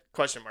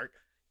question mark.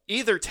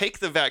 Either take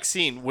the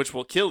vaccine, which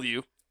will kill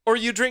you, or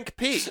you drink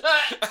pee."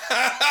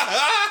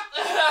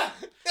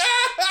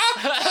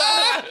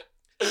 I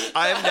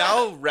am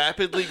now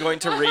rapidly going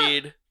to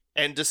read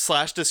and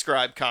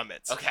describe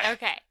comments. Okay.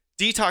 Okay.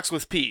 Detox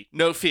with pee,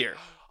 no fear.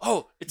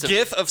 Oh, it's a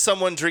GIF of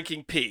someone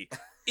drinking pee.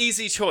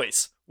 Easy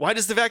choice. Why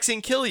does the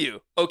vaccine kill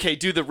you? Okay,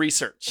 do the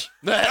research.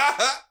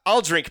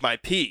 I'll drink my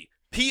pee.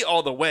 Pee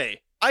all the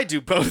way. I do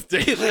both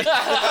daily. Daily.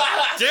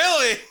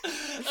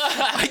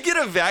 I get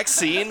a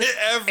vaccine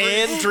Every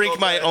and drink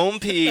my single own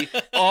pee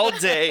all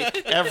day,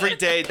 every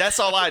day. That's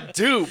all I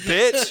do,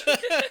 bitch.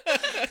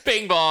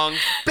 Bing bong.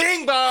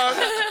 Bing bong.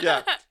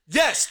 Yeah.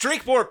 Yes,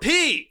 drink more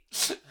pee.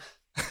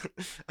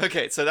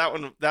 Okay, so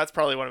that's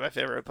probably one of my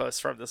favorite posts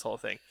from this whole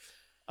thing.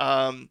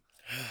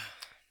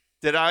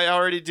 Did I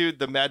already do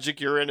the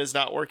magic urine is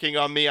not working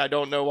on me? I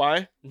don't know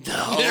why. No.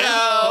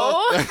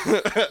 Oh.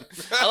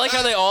 I like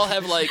how they all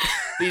have like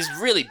these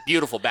really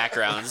beautiful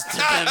backgrounds to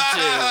them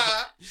too.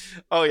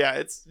 Oh yeah,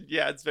 it's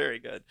very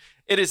good.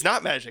 It is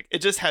not magic. It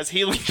just has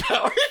healing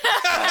power.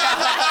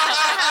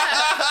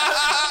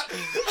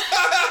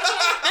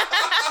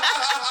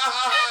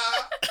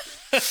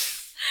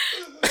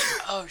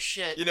 Oh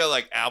shit. You know,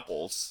 like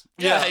apples.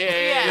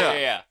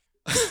 Yeah.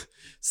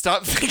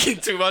 Stop thinking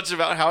too much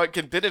about how it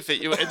can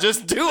benefit you and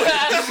just do it.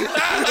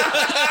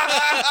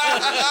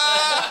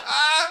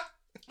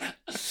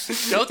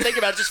 Don't think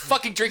about it, just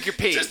fucking drink your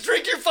pee. Just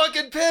drink your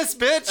fucking piss,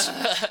 bitch.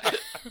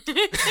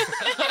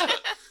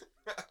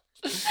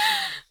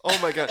 Oh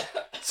my god.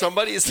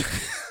 Somebody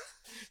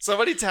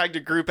tagged a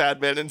group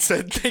admin and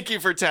said, "Thank you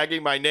for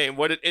tagging my name.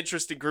 What an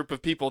interesting group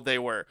of people they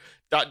were. ...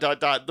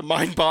 The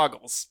mind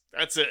boggles."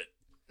 That's it.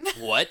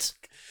 What?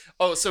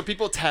 Oh, so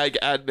people tag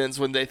admins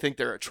when they think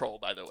they're a troll,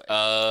 by the way.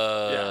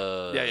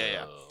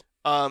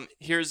 Yeah.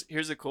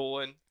 Here's a cool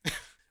one.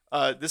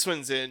 This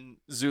one's in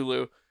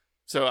Zulu,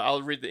 so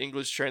I'll read the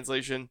English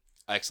translation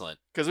Excellent.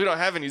 because we don't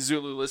have any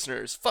Zulu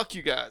listeners. Fuck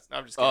you guys. No,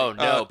 I'm just kidding. Oh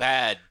no,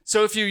 bad.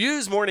 So if you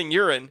use morning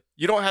urine,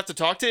 you don't have to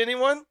talk to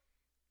anyone?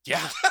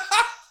 Yeah.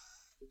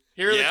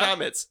 Here are the Yeah.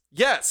 comments.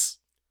 Yes.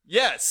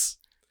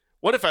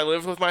 What if I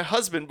live with my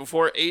husband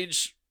before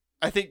peeing?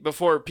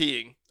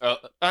 Oh,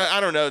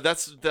 I don't know.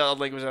 That's the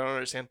language I don't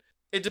understand.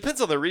 It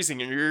depends on the reason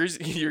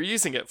you're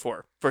using it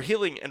for. For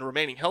healing and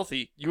remaining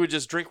healthy, you would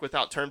just drink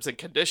without terms and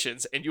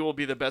conditions, and you will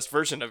be the best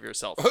version of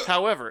yourself.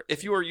 However,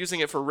 if you are using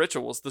it for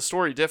rituals, the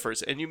story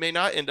differs, and you may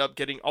not end up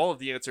getting all of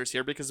the answers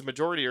here because the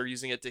majority are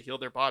using it to heal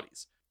their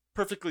bodies.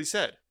 Perfectly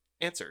said.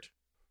 Answered.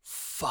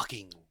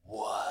 fucking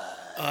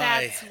what?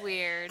 That's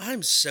weird.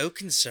 I'm so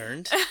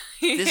concerned.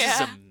 This is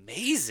Yeah.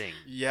 amazing.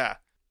 Yeah.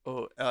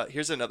 Oh,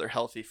 here's another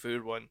healthy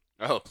food one.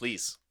 Oh,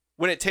 please.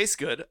 When it tastes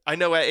good, I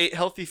know I ate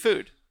healthy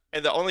food.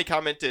 And the only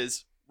comment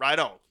is, right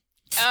on.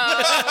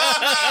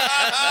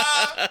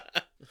 Oh.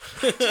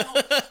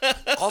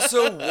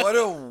 Also, what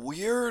a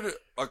weird,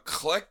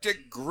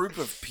 eclectic group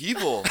of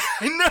people.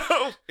 I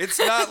know. It's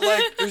not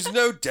like there's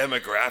no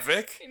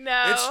demographic.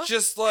 No. It's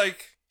just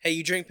like, Hey,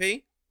 you drink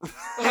pee?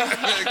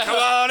 come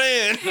on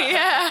in.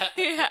 Yeah.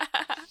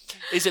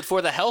 Is it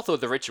for the health or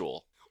the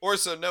ritual? Or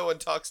so no one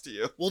talks to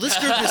you. Well, this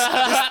group is.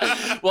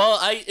 Well,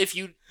 I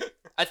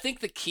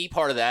think the key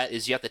part of that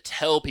is you have to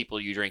tell people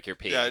you drink your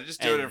pee. Yeah,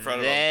 just do it in front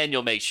of them. Then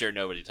you'll make sure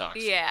nobody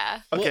talks.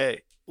 Yeah.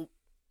 Okay.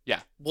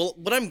 Well,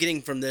 what I'm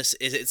getting from this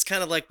is it's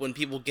kind of like when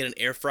people get an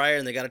air fryer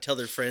and they got to tell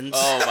their friends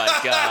Oh my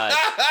god.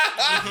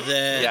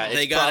 that Yeah, it's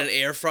they got prob- an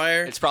air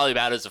fryer. It's probably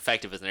about as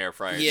effective as an air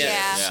fryer. Yeah.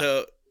 Yeah.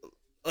 So,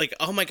 like,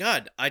 oh my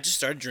god, I just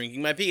started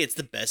drinking my pee. It's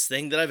the best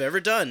thing that I've ever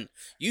done.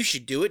 You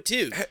should do it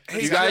too.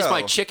 Hey, You guys, Joe.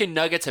 my chicken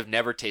nuggets have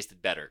never tasted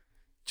better.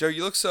 Joe,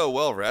 you look so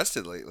well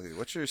rested lately.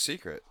 What's your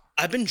secret?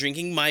 I've been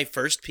drinking my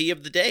first pee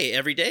of the day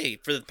every day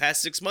for the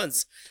past 6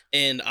 months,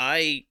 and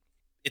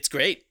it's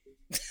great.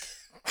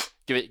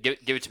 Give it to me.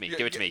 Give it to me.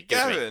 Give it to me.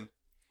 Gavin,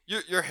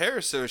 your hair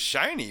is so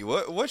shiny.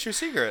 What's your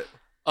secret?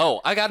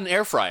 Oh, I got an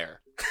air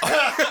fryer.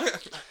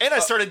 And I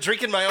started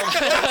drinking my own.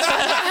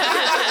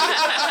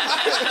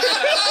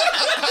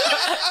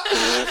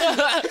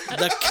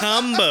 The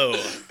combo.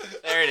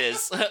 There it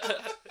is.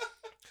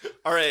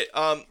 All right.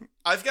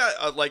 I've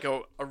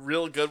got a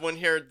real good one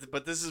here,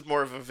 but this is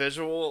more of a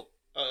visual.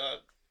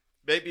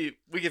 Maybe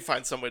we can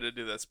find some way to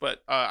do this,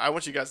 but I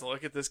want you guys to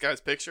look at this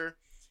guy's picture.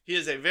 He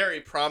is a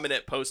very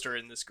prominent poster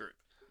in this group.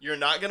 You're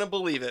not gonna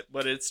believe it,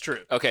 but it's true.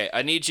 Okay,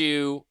 I need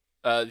you,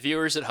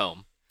 viewers at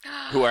home,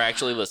 who are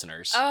actually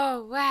listeners.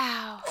 Oh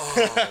wow.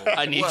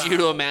 I need you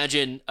to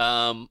imagine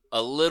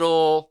a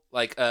little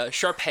like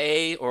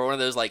Shar-Pei or one of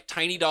those like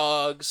tiny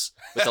dogs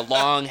with the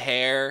long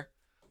hair,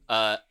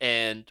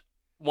 and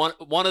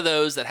one of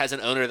those that has an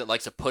owner that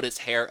likes to put his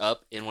hair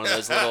up in one of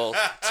those little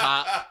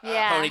top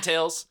Yeah.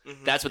 ponytails.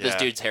 That's what this Yeah.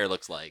 dude's hair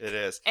looks like. It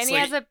is. And It's he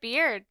like- has a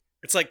beard.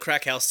 It's like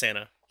Crack House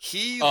Santa.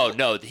 Oh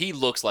no, he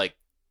looks like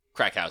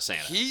Crack House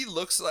Santa. He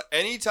looks like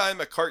anytime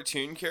a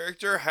cartoon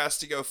character has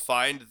to go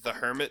find the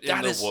hermit in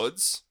That the is-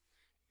 woods,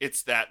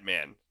 it's that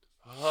man.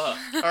 All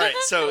right,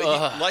 so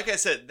Ugh. like I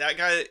said, that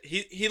guy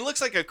he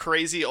looks like a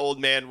crazy old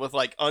man with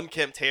like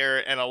unkempt hair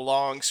and a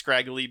long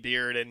scraggly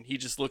beard, and he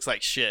just looks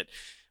like shit.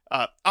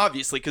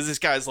 Obviously, because this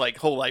guy's like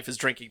whole life is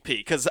drinking pee.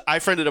 Because I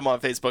friended him on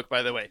Facebook,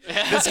 by the way.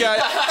 This guy,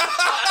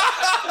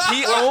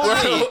 he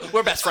only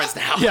We're best friends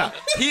now. yeah,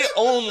 he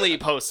only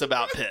posts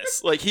about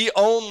piss. Like he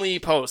only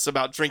posts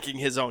about drinking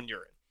his own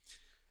urine.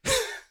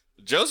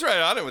 Joe's right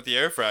on it with the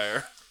air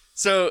fryer.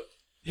 So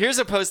here's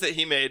a post that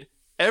he made.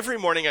 Every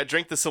morning I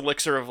drink this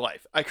elixir of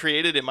life. I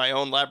created in my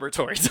own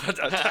laboratory. So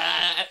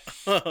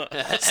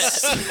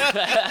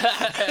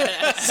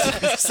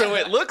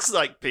it looks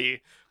like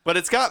pee, but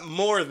it's got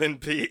more than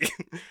pee.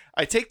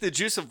 I take the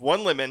juice of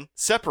one lemon,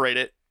 separate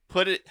it,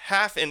 put it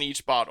half in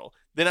each bottle.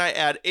 Then I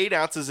add 8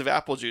 ounces of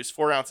apple juice,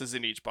 4 ounces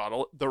in each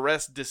bottle, the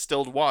rest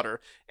distilled water,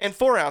 and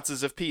 4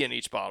 ounces of pee in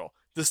each bottle.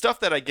 The stuff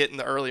that I get in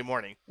the early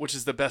morning, which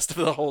is the best of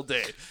the whole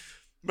day.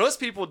 Most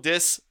people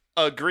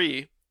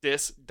disagree,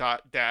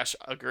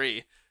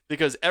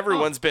 because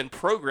everyone's been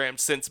programmed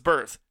since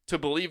birth to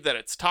believe that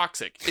it's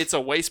toxic. It's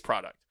a waste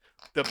product.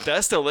 The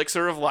best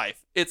elixir of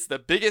life. It's the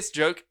biggest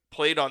joke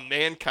played on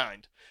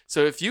mankind.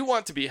 So if you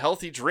want to be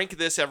healthy, drink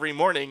this every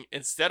morning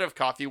instead of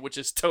coffee, which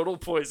is total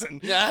poison.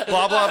 Blah,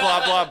 blah,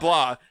 blah, blah,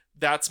 blah.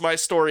 That's my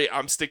story.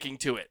 I'm sticking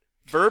to it.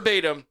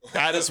 Verbatim,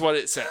 that is what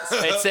it says.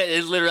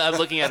 It literally, I'm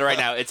looking at it right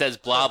now. It says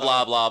blah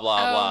blah blah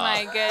blah Oh blah.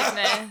 my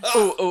goodness.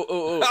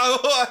 Oh.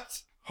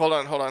 What? Hold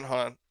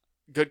on.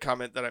 Good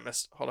comment that I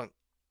missed. Hold on.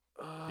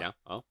 Yeah.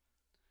 Oh.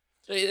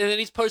 And then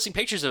he's posting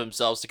pictures of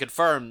himself to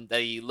confirm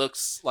that he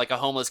looks like a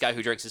homeless guy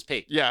who drinks his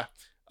pee. Yeah.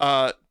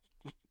 I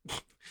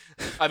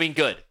mean,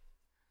 good.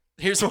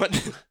 Here's one.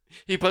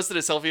 He posted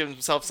a selfie of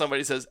himself.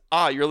 Somebody says,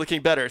 you're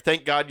looking better.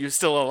 Thank God you're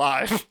still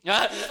alive. Oh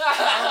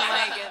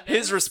my goodness.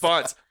 His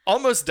response,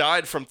 almost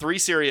died from 3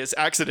 serious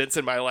accidents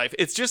in my life.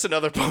 It's just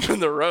another bump in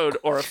the road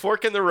or a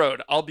fork in the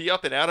road. I'll be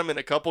up and at 'em in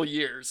a couple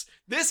years.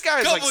 This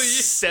guy is like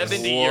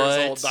 70 years What?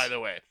 old, by the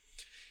way.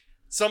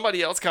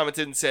 Somebody else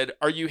commented and said,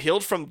 are you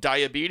healed from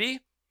diabetes?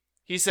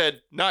 He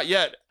said, not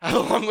yet. I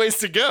have a long ways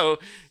to go.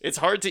 It's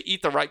hard to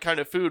eat the right kind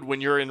of food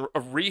when you're in a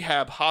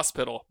rehab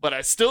hospital, but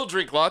I still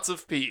drink lots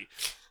of pee.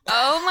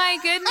 Oh my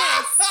goodness.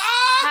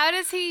 How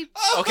does he?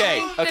 Okay.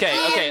 drink the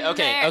pee in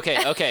there? Okay.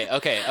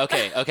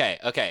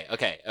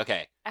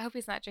 I hope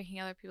he's not drinking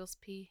other people's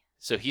pee.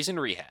 So he's in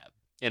a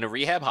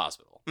rehab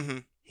hospital.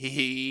 Mhm.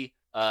 He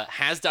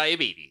has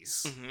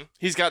diabetes.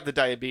 He's got the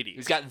diabetes.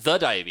 He's got the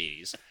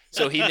diabetes.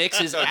 So he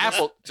mixes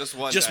apple. Just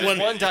one. Just diet. one.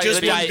 One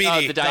Just diabetes.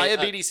 one BD. the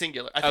diabetes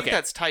singular. I think okay.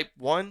 that's type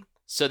 1.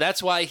 So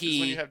that's why Is when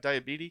you he. have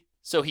diabetes.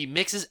 So he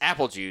mixes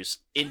apple juice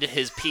into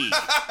his pee,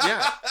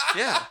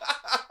 Yeah.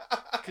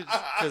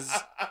 Because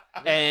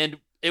and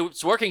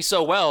it's working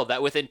so well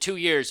that within 2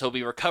 years he'll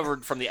be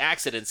recovered from the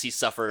accidents he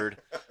suffered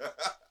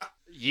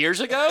years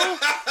ago.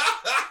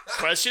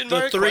 question The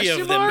mark? 3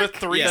 Question of them. mark? The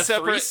 3 Yeah.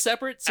 separate Three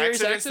separate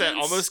serious accidents that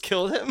almost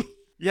killed him.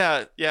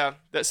 Yeah.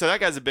 So that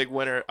guy's a big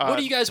winner. What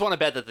do you guys want to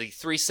bet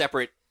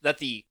that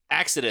the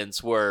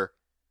accidents were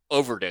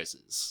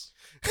overdoses?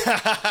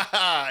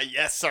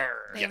 Yes, sir.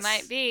 They Yes.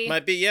 might be.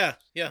 Might be, yeah.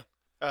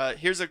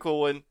 Here's a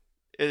cool one.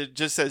 It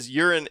just says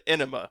urine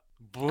enema.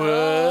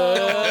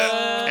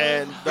 Oh.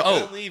 And the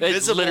only it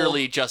visible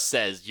literally just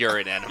says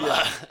urine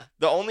enema.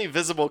 the only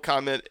visible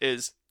comment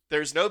is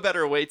there's no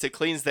better way to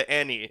cleanse the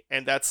Annie,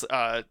 and that's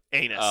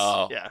anus.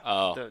 Oh, Yeah.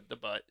 oh. The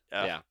butt.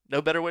 Yeah.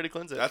 No better way to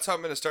cleanse it. That's how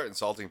I'm gonna start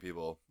insulting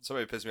people.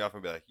 Somebody piss me off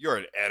and be like, "You're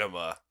an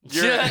enema."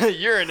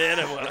 You're an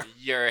enema.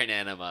 Urine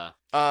enema.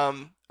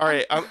 All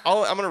right, I'm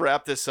gonna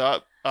wrap this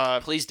up.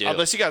 Please do.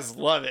 Unless you guys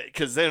love it,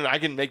 because then I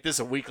can make this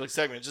a weekly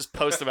segment. Just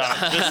post about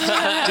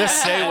it.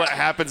 Just say what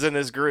happens in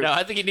this group. No,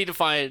 I think you need to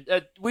find.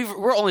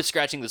 We're only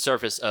scratching the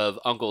surface of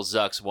Uncle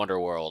Zuck's Wonder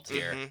World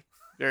here. Mhm.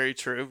 Very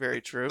true.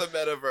 Very true. The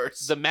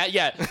metaverse.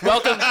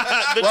 Welcome.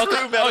 The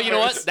welcome. true Oh, you know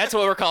what? metaverse. That's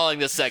what we're calling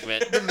this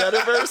segment. The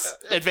metaverse.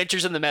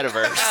 Adventures in the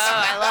Metaverse.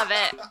 Oh, I love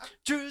it.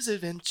 Drew's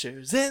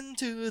adventures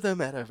into the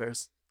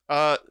metaverse.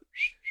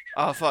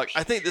 Oh fuck!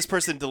 I think this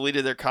person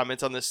deleted their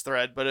comments on this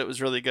thread, but it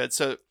was really good.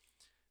 So,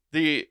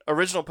 the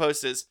original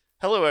post is,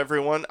 "Hello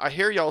everyone. I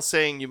hear y'all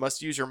saying you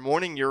must use your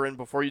morning urine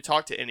before you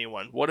talk to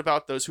anyone. What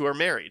about those who are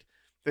married?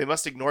 They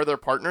must ignore their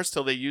partners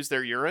till they use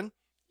their urine.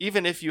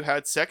 Even if you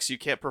had sex, you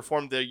can't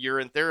perform the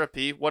urine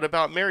therapy. What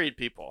about married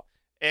people?"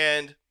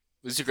 And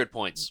These are good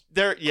points.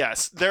 there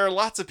are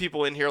lots of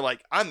people in here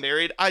like, I'm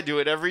married, I do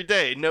it every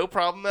day, no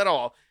problem at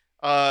all.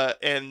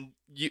 And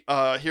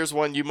here's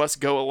one: you must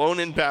go alone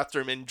in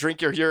bathroom and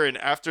drink your urine.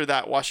 After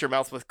that, wash your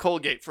mouth with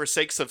Colgate for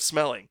sakes of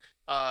smelling.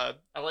 I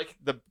like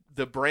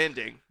the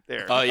branding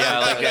there. Oh yeah, I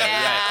like that.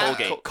 Yeah. Yeah,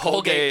 Colgate.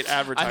 Colgate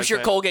advertisement. I'm sure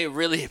Colgate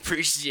really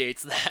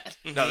appreciates that.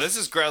 No, this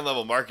is ground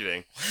level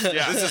marketing.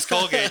 Yeah. This is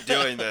Colgate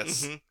doing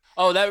this. Mhm.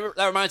 Oh, that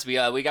reminds me.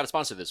 We got a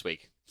sponsor this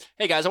week.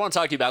 Hey guys, I want to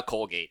talk to you about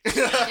Colgate.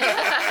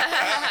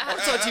 I want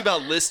to talk to you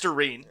about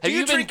Listerine. Do Have you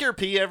you been- drink your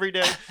pee every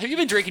day? Have you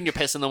been drinking your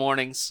piss in the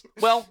mornings?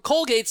 Well,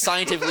 Colgate's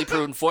scientifically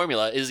proven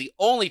formula is the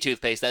only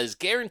toothpaste that is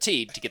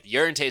guaranteed to get the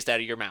urine taste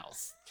out of your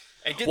mouth.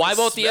 And get Why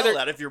the won't the smell other-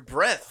 out of your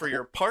breath for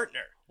your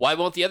partner? Why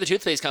won't the other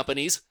toothpaste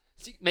companies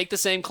make the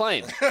same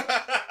claim?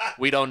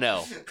 We don't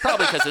know.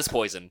 Probably because it's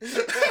poison.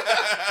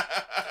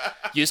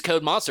 Use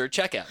code MONSTER at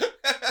checkout.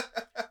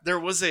 There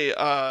was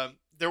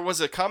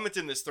a comment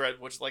in this thread,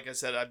 which, like I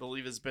said, I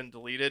believe has been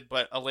deleted.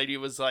 But a lady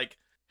was like,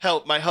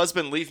 "Help! My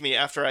husband leave me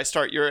after I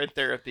start urine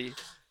therapy.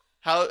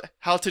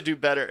 How to do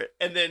better?"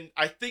 And then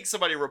I think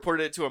somebody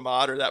reported it to a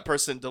mod, or that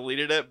person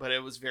deleted it. But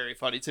it was very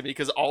funny to me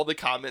because all the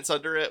comments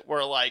under it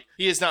were like,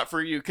 "He is not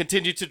for you.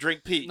 Continue to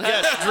drink pee.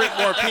 Yes, drink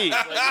more pee."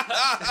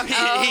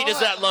 Like, He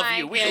does not love my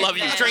you. We love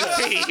you. Drink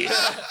pee.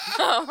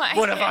 Oh my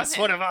one of us. goodness.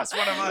 One of us.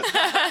 One of us.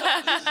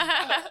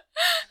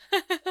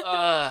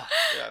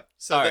 Yeah.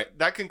 So All that, right.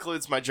 that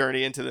concludes my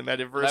journey into the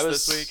metaverse That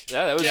was this week.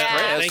 Yeah, that was Yeah.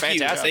 great. That was Thank you.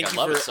 fantastic. Thank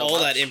I love you it for so all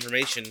much. that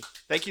information.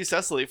 Thank you,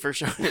 Cecily, for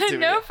showing it to me.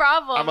 No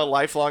problem. I'm a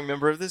lifelong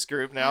member of this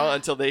group now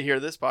until they hear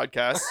this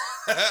podcast.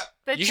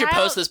 The You should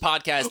child- post this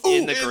podcast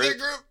in the group.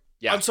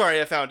 Yeah. I'm sorry,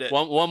 I found it.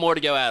 One more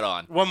to go out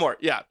on. One more.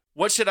 Yeah.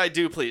 What should I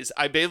do, please?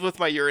 I bathed with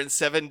my urine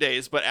 7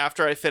 days, but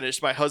after I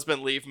finished, my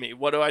husband leave me.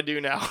 What do I do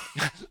now?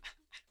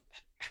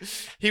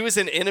 He was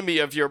an enemy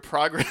of your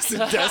progress and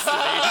destiny.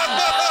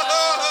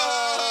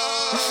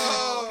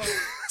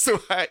 So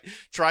I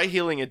try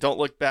healing and don't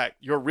look back.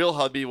 Your real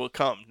hubby will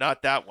come,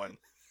 not that one.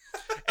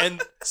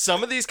 And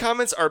some of these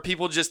comments are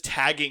people just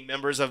tagging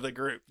members of the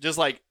group, just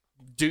like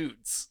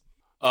dudes.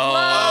 Oh.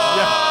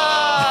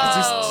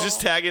 Whoa.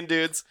 just tagging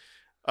dudes.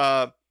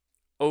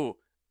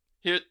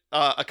 Here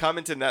a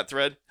comment in that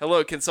thread.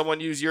 Hello, can someone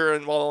use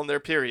urine while on their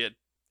period?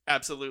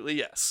 Absolutely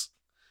yes.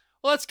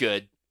 Well, that's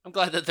good. I'm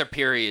glad that they're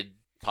period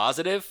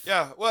positive.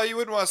 Yeah, well, you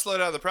wouldn't want to slow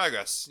down the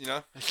progress, you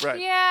know? Right.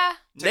 Yeah.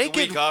 Take a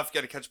Naked- week off,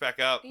 got to catch back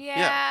up.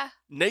 Yeah.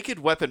 Naked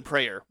weapon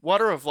prayer.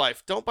 Water of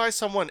life. Don't buy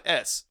someone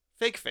S.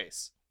 Fake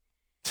face.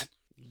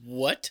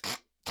 What?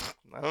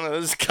 I don't know.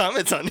 There's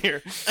comments on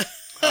here.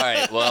 All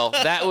right. Well,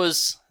 that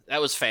was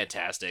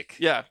fantastic.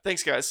 Yeah.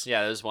 Thanks, guys.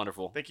 Yeah, that was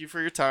wonderful. Thank you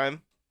for your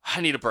time.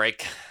 I need a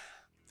break.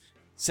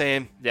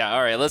 Same. Yeah.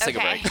 All right. Let's take a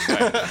Okay. break.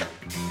 All right.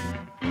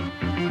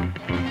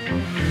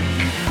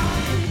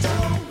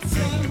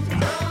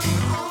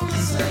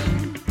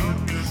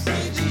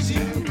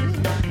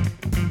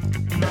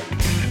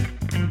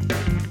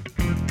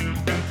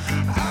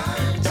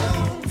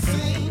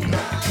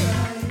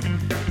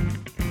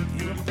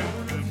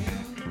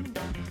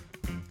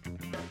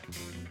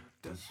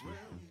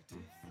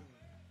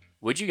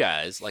 Would you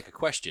guys like a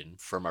question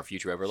from our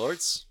future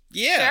overlords?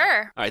 Yeah.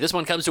 Sure. All right, this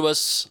one comes to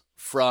us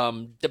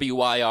from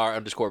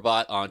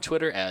WYR_bot on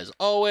Twitter, as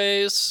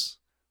always.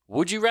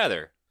 Would you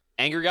rather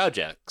angry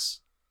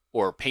objects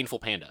or painful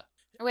panda?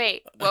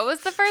 Wait, what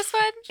was the first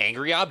one?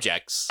 Angry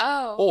objects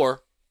Oh.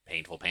 or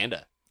painful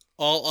panda?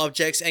 All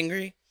objects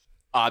angry?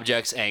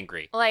 Objects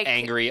angry. Like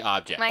angry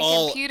objects. My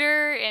all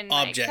computer and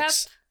my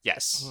Objects. cup.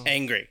 Yes.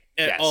 Angry.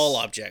 Yes. All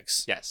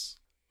objects. Yes.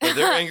 Or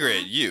they're angry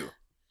at you.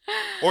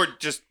 Or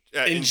just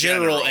In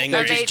general, angry.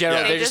 They're Or just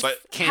general. they They're just just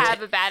but can't.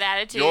 have a bad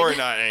attitude. You're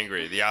not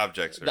angry. The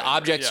objects are The angry.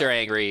 objects Yeah. are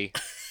angry.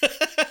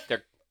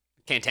 They're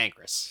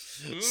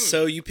cantankerous.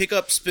 So you pick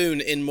up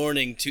spoon in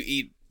morning to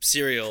eat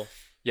cereal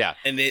Yeah.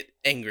 and it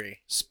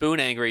angry. Spoon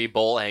angry,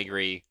 bowl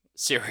angry,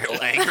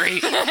 cereal angry.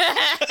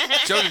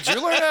 Joe, did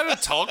you learn how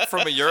to talk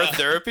from a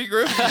urotherapy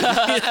group?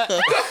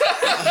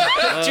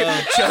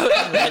 Joe,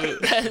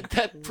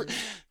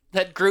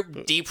 that group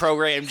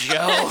deprogrammed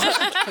Joe.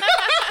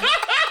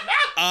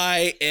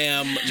 I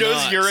am Joe's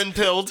not. urine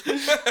pilled. I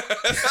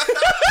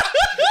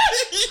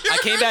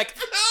came back.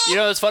 You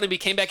know, it's funny. We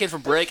came back in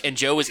from break, and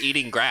Joe was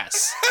eating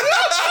grass.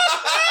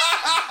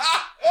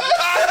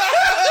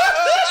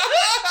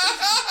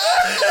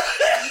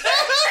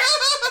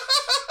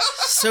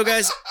 So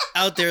guys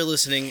out there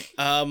listening,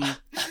 I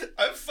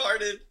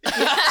farted.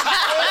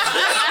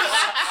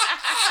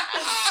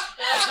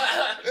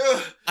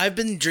 I've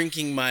been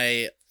drinking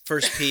my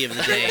first pee of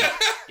the day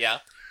Yeah.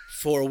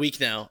 for a week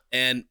now,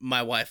 and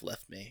my wife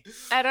left me.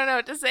 I don't know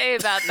what to say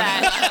about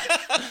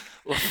that.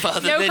 Well,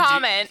 other No than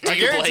comment. I Do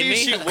you blame guarantee me?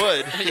 she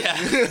would.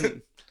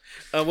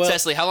 Yeah. Well,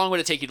 Cecily, how long would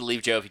it take you to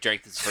leave Joe if he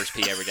drank his first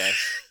pee every day?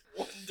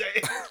 One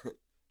day.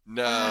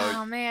 No.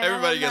 Oh, man, I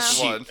Everybody don't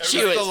gets know. one. She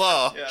That's was- the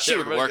law. Yeah. She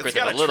would Everybody- work it's with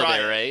him a gotta little try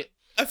bit, it. right?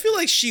 I feel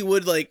like she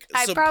would I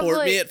support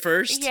probably- me at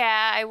first.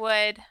 Yeah, I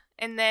would.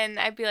 And then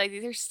I'd be like,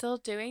 they're still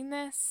doing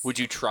this? Would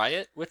you try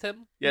it with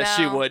him? Yes,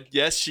 she No. would.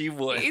 Yes, she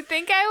would. You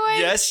think I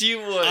would? Yes, you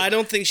would. I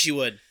don't think she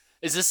would.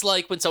 Is this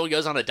like when someone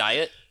goes on a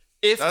diet?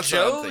 If That's what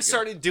I'm Joe thinking.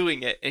 started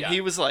doing it and Yeah.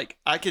 he was like,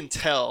 I can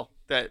tell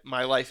that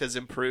my life has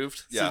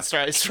improved Yeah. since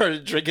I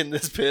started drinking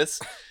this piss,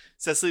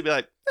 Cecily would be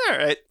like, all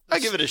right, I'll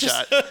give it a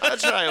shot. I'll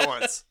try it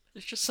once.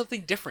 There's just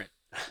something different.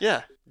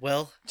 Yeah.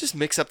 Well, Just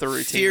mix up the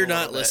routine. fear a little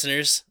not, bit.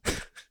 listeners.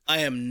 I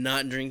am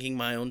not drinking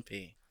my own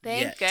pee.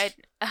 Thank yet.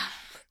 good.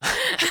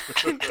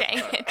 Dang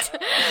it.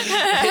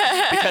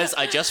 because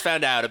I just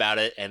found out about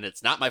it, and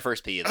it's not my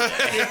first pee of the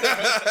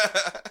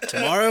day.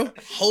 Tomorrow,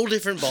 whole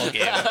different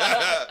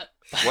ballgame.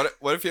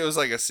 What if it was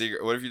like a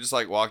secret? What if you just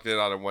like walked in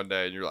on him one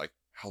day and you're like,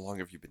 how long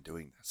have you been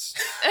doing this?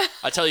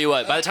 I tell you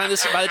what, by the time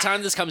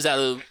this comes out,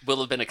 it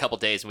will have been a couple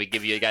days, and we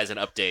give you guys an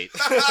update.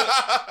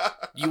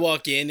 You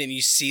walk in and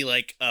you see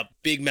like a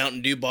big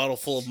Mountain Dew bottle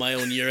full of my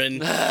own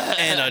urine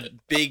and a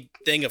big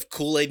thing of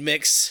Kool-Aid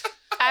mix.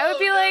 I would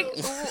be like,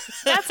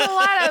 that's a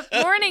lot of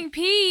morning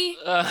pee.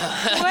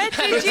 What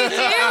did you do?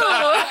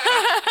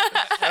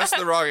 That's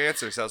the wrong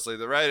answer, Cecily.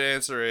 The right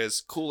answer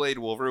is Kool-Aid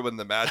will ruin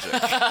the magic.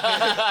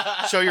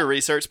 Show your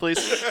research, please.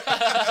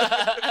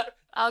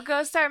 I'll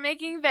go start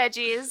making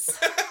veggies.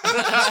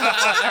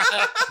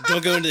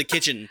 Don't go into the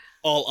kitchen.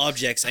 All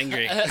objects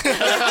angry. I'm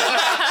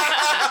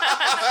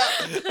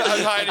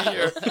hiding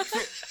here.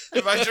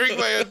 If I drink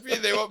my own pee,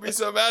 they won't be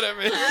so mad at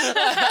me.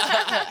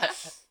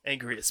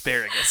 Angry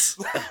asparagus.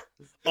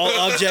 All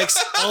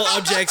objects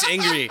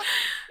angry.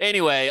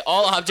 Anyway,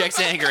 all objects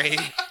angry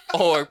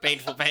or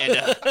painful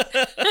panda.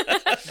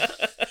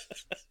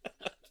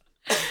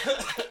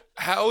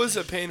 How is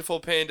a painful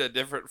panda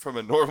different from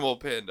a normal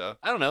panda?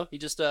 I don't know. He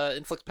just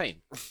inflicts pain.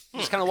 He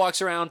just kind of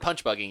walks around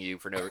punch bugging you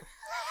for no reason.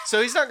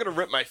 So he's not gonna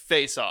rip my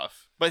face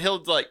off, but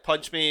he'll like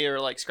punch me or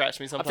like scratch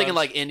me I'm sometimes. thinking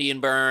like Indian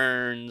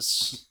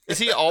Burns, is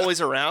he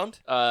always around?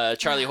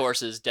 Charlie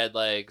Horse's Dead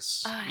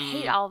Legs. Oh, I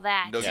hate all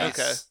that.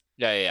 Noogies.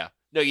 Yeah. Okay. Yeah.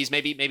 No,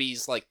 maybe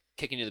he's like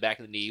kicking you in the back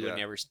of the knee Yeah.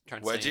 whenever he's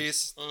trying to say anything.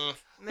 Wedgies?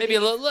 Maybe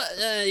a little.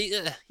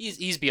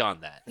 He's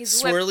beyond that.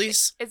 He's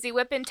Swirlies. Is he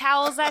whipping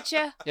towels at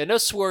you? Yeah, no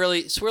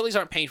swirlies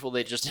aren't painful.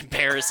 They're just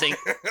embarrassing.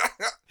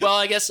 Well,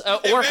 I guess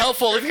or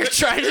helpful if you're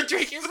trying to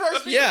drink your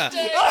first. Yeah.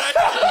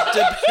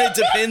 It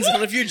depends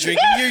on if you're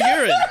drinking your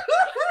urine.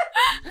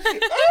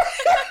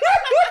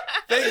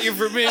 Thank you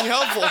for being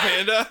helpful,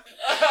 Panda.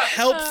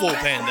 Helpful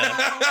panda.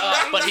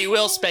 But he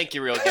will spank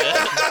you real good.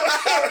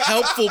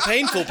 Helpful,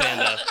 painful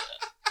panda.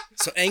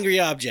 So angry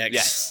objects.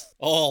 Yes.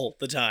 All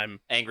the time.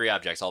 Angry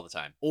objects all the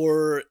time.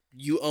 Or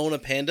you own a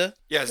panda.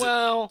 Yeah, is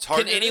Well, can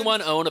targeted?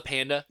 anyone own a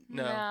panda?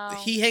 No.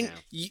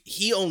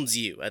 He owns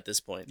you at this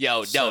point.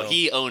 No, So-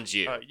 he owns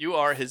you. You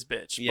are his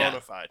bitch. Yeah.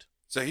 Bona fide.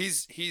 So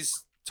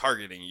he's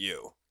targeting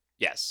you.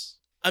 Yes.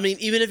 I mean,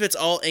 even if it's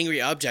all angry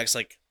objects,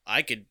 like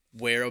I could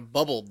wear a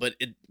bubble, but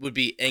it would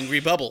be angry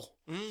bubble.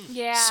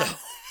 Yeah. So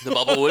The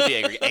bubble would be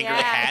angry. Angry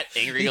Yeah. hat,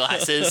 angry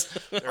glasses.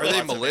 Are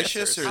they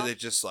malicious or are they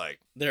just like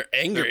they're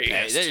angry.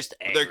 Yeah, they're just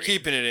angry. they're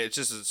keeping it? It's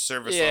just a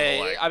service Yeah,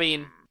 level. Like, I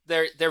mean,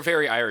 they're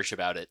very Irish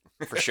about it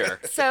for sure.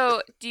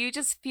 So, do you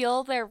just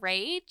feel their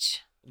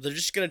rage? They're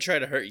just gonna try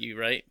to hurt you,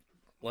 right?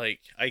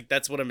 Like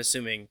that's what I'm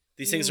assuming.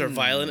 These things are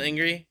violent,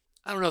 angry.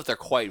 I don't know if they're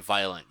quite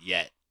violent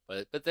yet,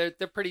 but they're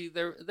pretty.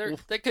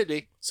 They could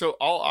be. So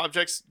all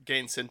objects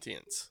gain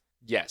sentience.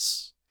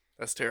 Yes,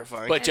 That's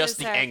terrifying. but It just is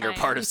the anger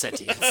terrifying. part of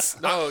sentience.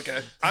 oh,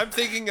 okay. I'm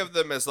thinking of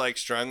them as like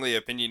strongly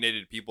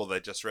opinionated people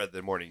that just read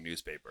the morning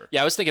newspaper.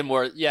 Yeah, I was thinking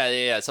more.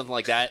 Yeah, something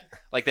like that.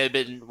 Like they've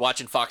been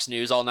watching Fox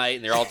News all night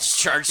and they're all just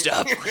charged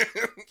up.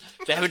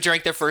 They haven't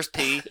drank their first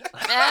pee.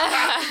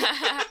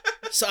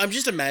 So I'm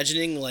just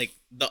imagining like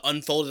the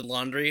unfolded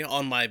laundry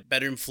on my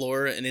bedroom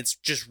floor, and it's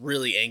just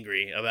really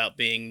angry about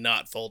being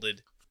not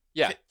folded.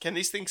 Yeah. Can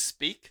these things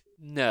speak?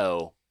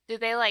 No. Do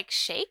they like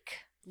shake?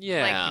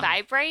 Yeah. Like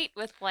vibrate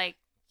with like.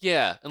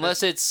 Yeah,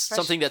 unless it's Fresh-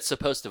 something that's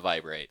supposed to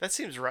vibrate. That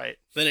seems right.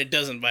 Then it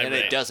doesn't And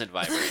vibrate. it doesn't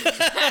vibrate.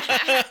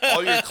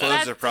 All your clothes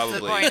That's are probably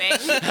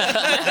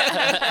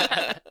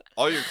disappointing.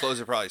 all your clothes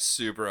are probably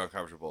super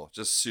uncomfortable,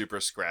 just super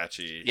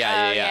scratchy. Yeah,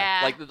 Oh,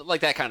 yeah. yeah.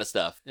 Like that kind of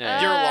stuff.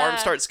 Yeah. Your alarm Uh.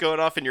 starts going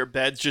off and your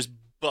bed's just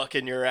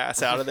bucking your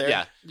ass out of there.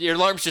 Yeah. Your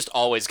alarm's just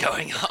always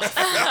going off.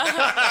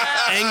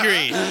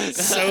 Angry.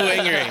 So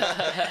angry.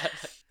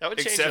 That would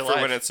change Except your for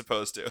life. when it's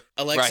supposed to.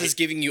 Alexa's Right.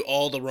 giving you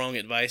all the wrong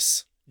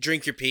advice.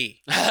 Drink your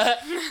pee.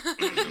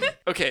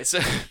 Okay, so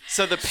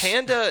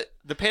the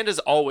panda's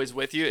always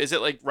with you. Is it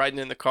like riding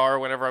in the car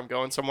whenever I'm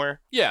going somewhere?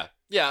 Yeah.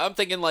 I'm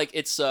thinking like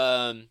it's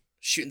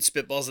Shooting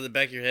spitballs at the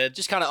back of your head.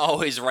 just kind of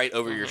always right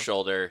over your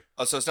shoulder.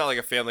 Oh, so it's not like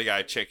a Family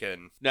Guy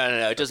chicken.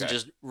 No. It doesn't Okay.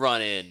 just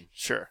run in.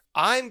 Sure.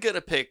 I'm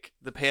gonna pick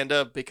the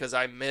panda because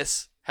I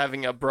miss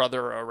having a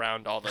brother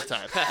around all the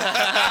time.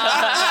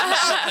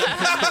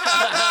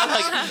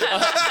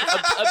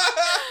 Like a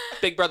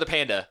big brother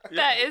panda.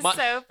 That is My-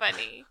 so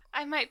funny.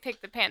 I might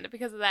pick the panda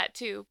because of that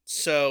too.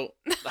 So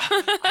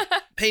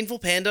painful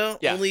panda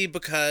Yeah. only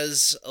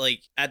because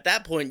like at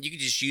that point you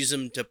could just use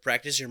them to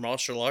practice your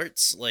martial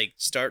arts, like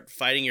start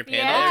fighting your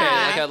panda.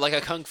 Yeah. Okay, like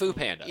a kung fu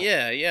panda.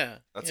 Yeah.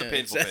 That's a Yeah,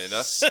 painful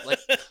exa- Like,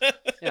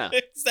 yeah.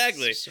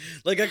 Exactly.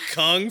 Like a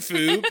kung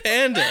fu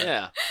panda.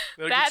 Yeah.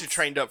 It'll get you That's-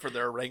 trained up for the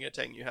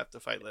orangutan you have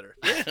to fight later.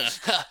 Yeah.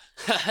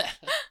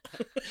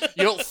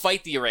 You don't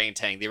fight the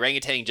orangutan. The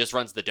orangutan just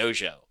runs the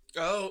dojo.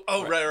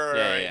 Oh,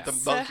 right. Yeah. The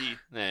So- monkey.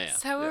 Yeah.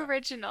 So Yeah.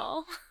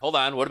 original. Hold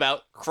on. What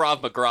about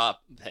Krav Maga?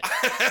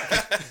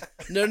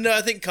 No,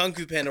 I think kung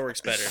fu panda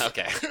works better.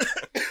 Okay.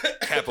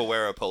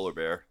 Capoeira polar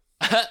bear.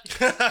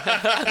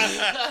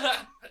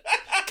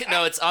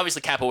 No, it's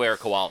obviously capoeira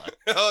koala.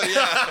 Oh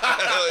yeah.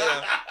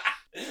 Oh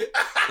yeah.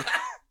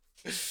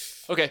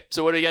 Okay,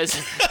 so what do you guys?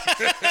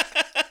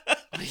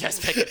 What do you guys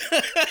pick?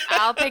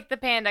 I'll pick the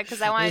panda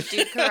because I want to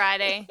do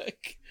karate.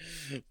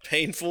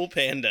 Painful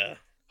panda.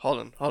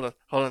 Hold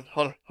on.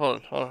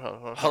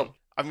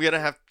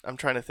 I'm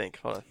trying to think.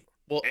 Hold on.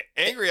 Well,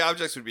 Angry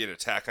objects would be an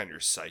attack on your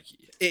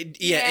psyche. angry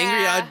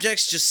Yeah.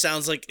 objects just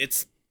sounds like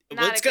it's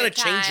Not a gonna good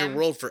change your time.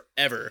 world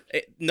forever.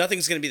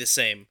 Nothing's gonna be the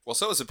same. Well,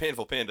 so is a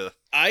painful panda.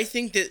 I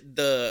think that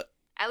the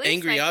At least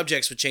angry like,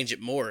 objects would change it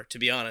more, to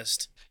be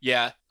honest.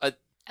 Yeah. At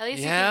least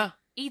you Yeah. can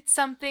eat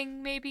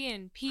something maybe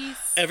in peace.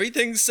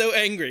 Everything's so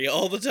angry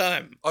all the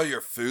time. Oh,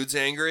 your food's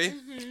angry?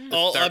 Mhm.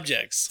 All Thir-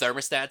 objects.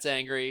 Thermostat's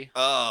angry.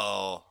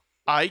 Oh.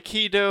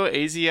 Aikido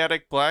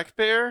Asiatic black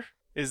bear?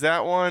 Is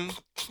that one?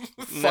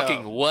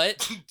 Fucking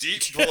what?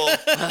 Deep pull.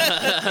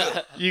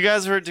 You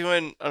guys were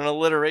doing an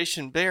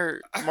alliteration bear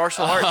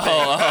martial art thing.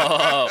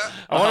 Oh,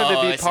 I wanted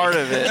to be I see. part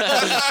of it.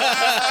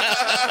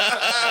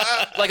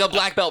 Like a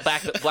black belt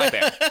black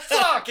bear.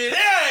 Fucking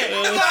A!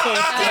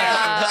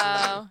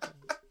 Oh.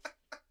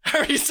 How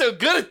are you so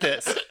good at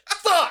this?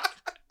 Fuck!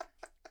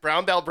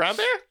 Brown belt brown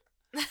bear?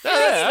 That's all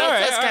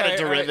kind right, of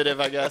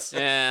derivative, I guess.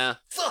 Yeah.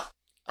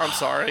 I'm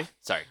sorry.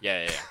 Sorry.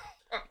 Yeah.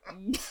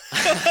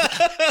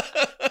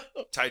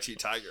 Tai Chi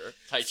tiger.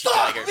 Tai Chi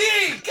tiger.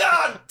 me!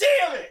 God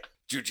damn it!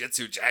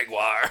 Jiu-Jitsu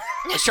jaguar.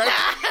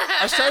 I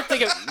was trying to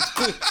think of. I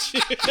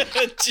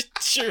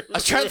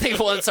was trying to think of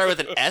one that started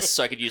with an S,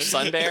 so I could use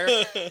sun bear.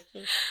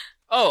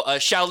 Oh, a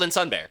Shaolin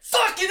sun bear.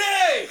 Fucking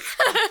A!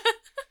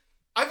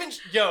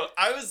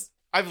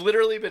 I've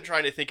literally been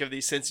trying to think of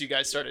these since you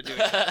guys started doing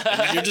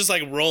it. You're just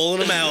like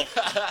rolling them out.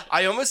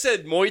 I almost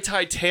said Muay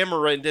Thai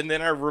tamarind, and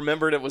then I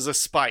remembered it was a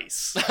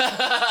spice.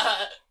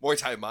 Muay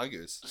Thai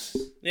mongoose.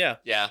 Yeah.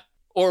 Yeah.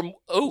 Or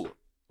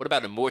what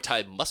about a Muay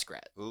Thai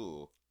muskrat?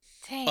 Ooh.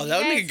 Dang, Oh, that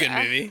would you make a guys good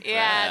are- movie. Yeah,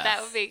 Yeah.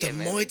 that would be a The good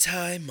movie. Muay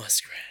Thai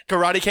muskrat.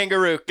 Karate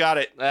kangaroo, got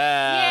it.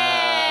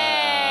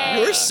 Yay!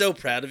 We're so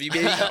proud of you,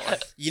 baby.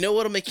 You know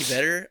what'll make you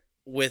better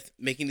with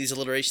making these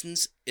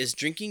alliterations is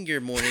drinking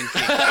your morning tea.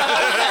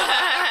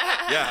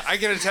 Yeah, I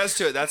can attest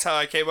to it. That's how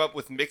I came up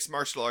with mixed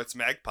martial arts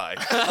magpie.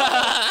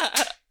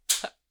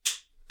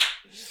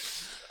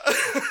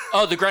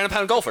 Oh, the ground and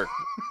pound golfer.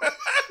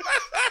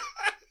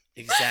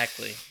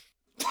 Exactly.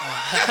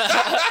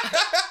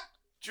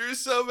 Drew's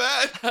so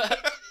mad.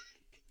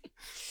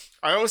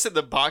 I almost said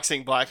the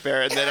boxing black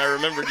bear, and then I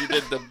remembered you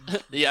did the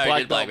Yeah, I black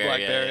did belt black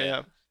bear.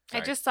 Yeah.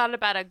 I just thought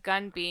about a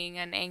gun being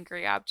an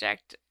angry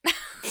object.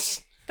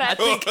 That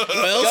Well,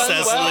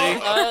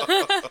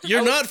 Cecily,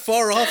 you're not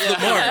far off the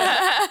mark.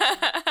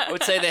 I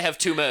would say they have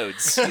two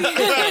modes.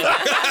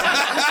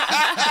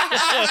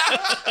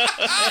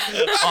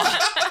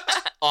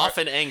 Off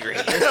and angry.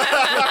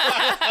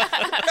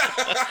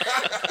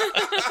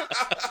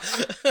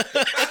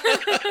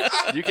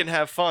 You can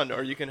have fun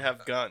or you can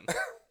have gun.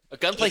 A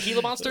gunplay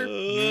Gila monster?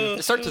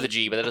 It starts with a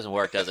G, but that doesn't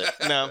work, does it?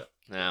 No.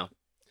 No.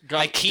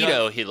 Gun,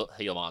 Aikido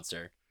Gila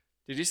monster.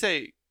 Did you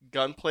say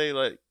gunplay?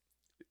 Like,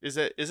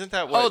 isn't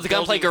that what? Oh, the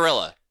gunplay building-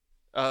 gorilla.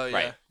 Oh yeah,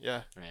 Right.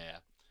 yeah. Yeah.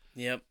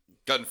 Yep.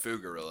 Gun fu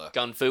gorilla.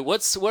 Gun fu.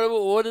 What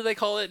do they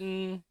call it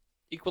in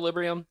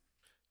Equilibrium?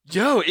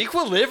 Yo,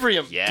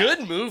 Equilibrium. Yeah.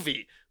 Good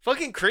movie.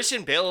 Fucking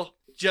Christian Bale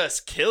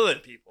just killing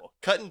people,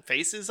 cutting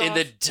faces off. In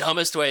the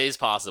dumbest ways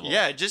possible.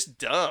 Yeah, just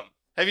dumb.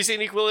 Have you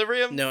seen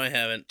Equilibrium? No, I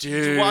haven't.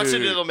 Dude. Watch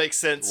it, it'll make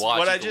sense. Watch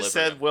What I just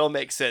Equilibrium. said will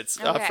make sense.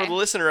 Okay. For the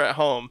listener at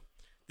home,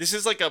 this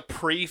is like a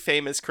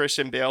pre-famous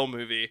Christian Bale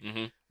movie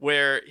Mm-hmm.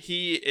 where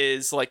he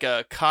is like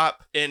a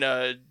cop in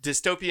a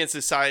dystopian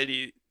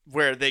society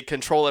where they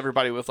control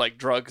everybody with like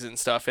drugs and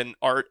stuff, and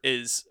art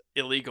is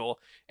illegal.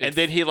 And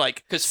then he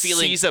like 'cause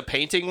feeling- sees a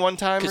painting one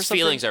time or Because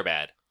something. feelings are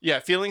bad. Yeah,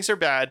 feelings are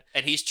bad.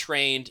 And he's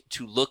trained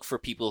to look for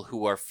people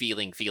who are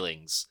feeling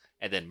feelings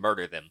and then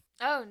murder them.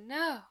 Oh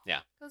no.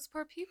 Yeah. Those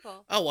poor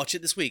people. I'll watch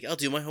it this week. I'll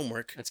do my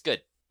homework. That's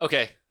good.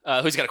 Okay.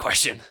 Who's got a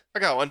question? I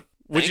got one.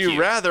 Would Thank you you.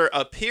 rather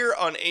appear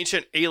on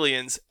Ancient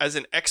Aliens as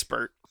an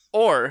expert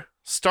or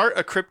start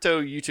a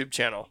crypto YouTube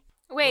channel?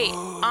 Wait,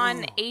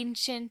 on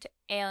Ancient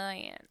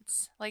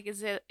Aliens. Like,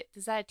 is that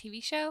a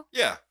TV show?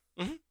 Yeah.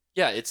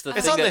 Yeah, it's the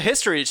It's thing on that, the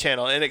History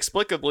Channel,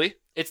 inexplicably.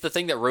 it's the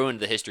thing that ruined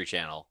the History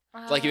Channel.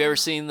 Like, you ever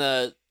seen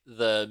the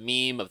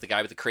meme of the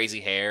guy with the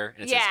crazy hair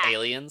and it Yeah. says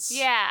aliens?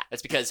 Yeah.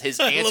 That's because his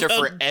I answer love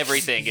for how-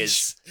 everything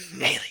is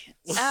aliens.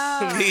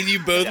 Oh. Me and you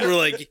both were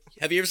like,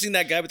 have you ever seen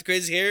that guy with the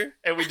crazy hair?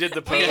 And we did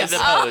the We did pose. the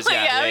Oh, pose,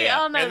 yeah, yeah, we yeah.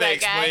 all know And they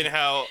that guy. explain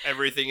how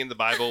everything in the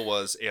Bible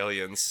was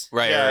aliens.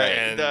 Right, Yeah, right, right.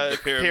 And the the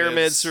pyramids.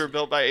 pyramids were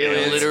built by Yeah,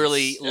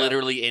 aliens.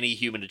 Literally any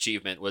human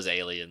achievement was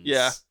aliens.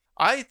 Yeah.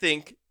 I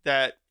think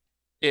that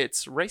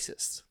it's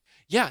racist.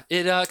 Yeah,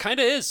 it kind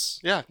of is.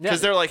 Yeah,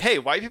 because they're like, hey,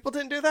 white people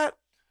didn't do that?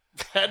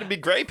 Had to be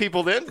gray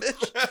people then.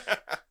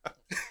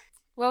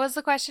 What was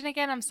the question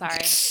again? I'm sorry.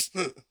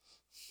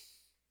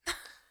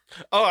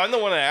 Oh, I'm the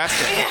one that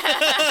asked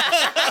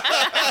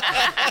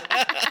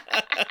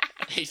it.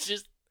 He's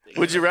just.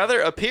 Would you rather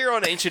appear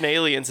on Ancient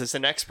Aliens as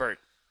an expert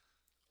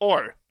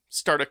or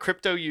start a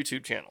crypto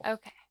YouTube channel?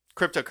 Okay.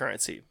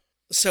 Cryptocurrency.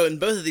 So in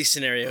both of these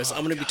scenarios,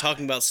 I'm going to be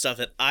talking about stuff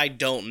that I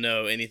don't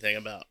know anything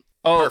about.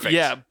 Oh, Perfect.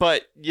 yeah,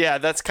 but yeah,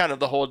 that's kind of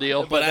the whole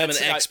deal. But I'm an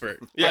that's- expert.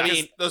 Yeah. I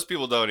mean, those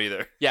people don't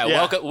either. Yeah,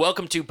 Yeah.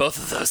 welcome to both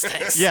of those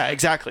things. Yeah,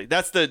 exactly.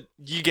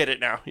 You get it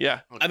now.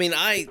 Yeah. I mean,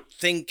 I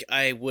think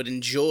I would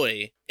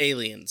enjoy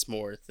aliens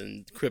more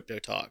than crypto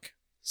talk.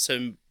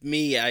 So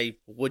me, I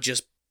would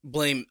just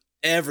blame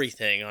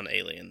everything on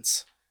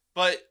aliens.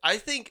 But I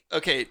think,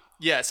 okay,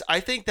 yes,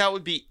 I think that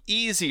would be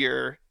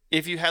easier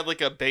if you had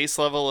like a base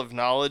level of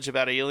knowledge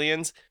about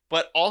aliens.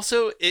 But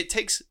also, it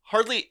takes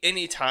hardly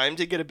any time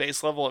to get a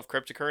base level of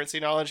cryptocurrency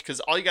knowledge because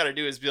all you got to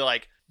do is be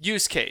like,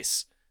 use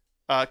case,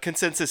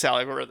 consensus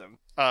algorithm,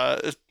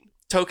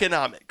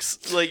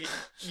 tokenomics. Like,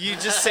 you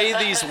just say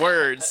these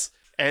words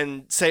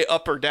and say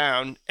up or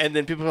down, and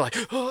then people are like,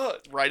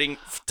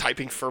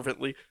 typing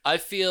fervently. I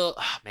feel,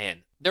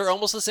 man, they're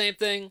almost the same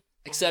thing,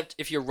 except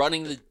if you're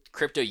running the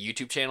crypto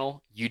YouTube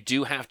channel, you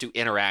do have to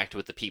interact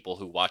with the people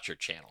who watch your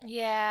channel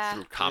Yeah.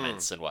 through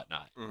comments and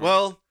whatnot.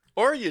 Well,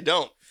 or you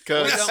don't,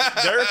 because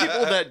there are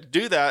people that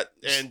do that,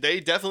 and they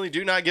definitely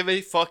do not give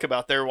a fuck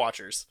about their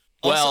watchers.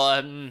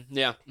 Well,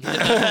 yeah.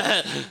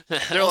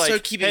 They're Also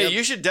like, keeping hey, up-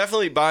 you should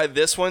definitely buy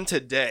this one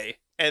today,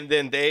 and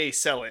then they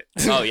sell it.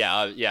 Oh,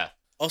 yeah, yeah.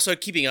 Also,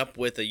 keeping up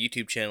with a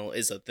YouTube channel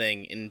is a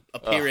thing, and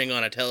appearing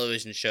on a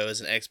television show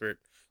as an expert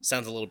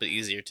sounds a little bit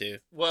easier too.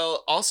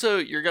 Well, also,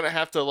 you're gonna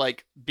have to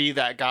like be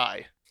that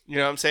guy. You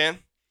know what I'm saying?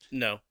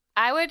 No.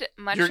 I would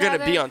much You're gonna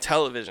rather, be on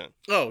television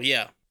Oh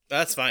yeah,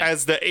 that's fine.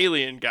 as the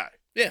alien guy.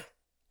 Yeah.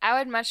 I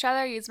would much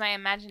rather use my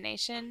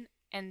imagination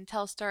and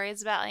tell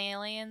stories about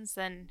aliens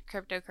than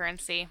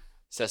cryptocurrency.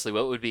 Cecily,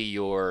 what would be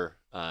your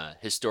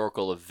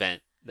historical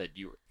event that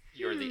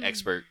you're the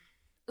expert?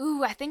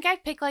 Ooh, I think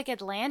I'd pick like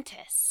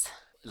Atlantis.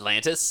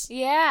 Atlantis?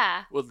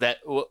 Yeah. Well, that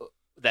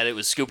it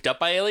was scooped up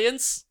by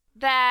aliens?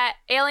 That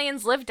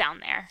aliens live down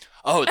there.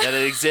 Oh, that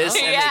it exists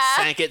and Yeah.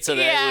 they sank it so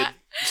that Yeah. it would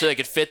so they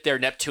could fit their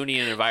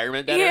Neptunian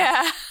environment better.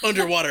 Yeah.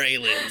 Underwater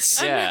aliens.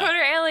 Yeah.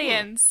 Underwater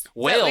aliens. That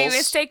we Whales.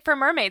 mistake for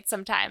mermaids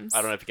sometimes.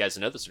 I don't know if you guys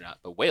know this or not,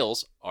 but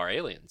whales are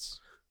aliens.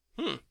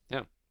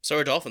 So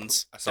are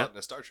dolphins. I saw it in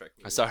a Star Trek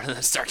movie. I saw it in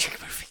the Star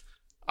Trek movie.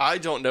 I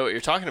don't know what you're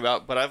talking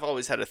about, but I've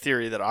always had a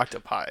theory that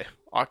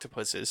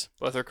octopuses,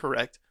 both are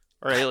correct,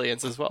 are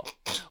aliens as well.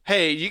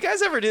 Hey, you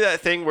guys ever do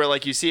that thing where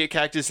like you see a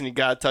cactus and you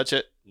gotta touch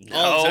it?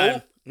 All the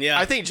time. Yeah.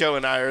 I think Joe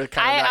and I are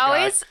kind of I that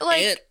always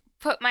like And-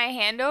 put my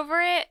hand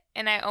over it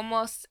and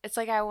it's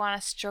like I want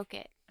to stroke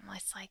it. I'm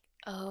just like,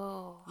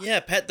 oh. yeah,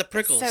 pet the It's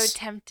prickles. so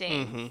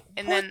tempting. Mhm.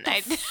 And then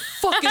I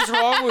Fuck is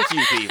wrong with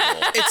you people?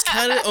 It's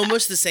kind of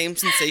almost the same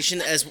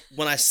sensation as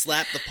when I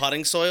slap the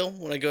potting soil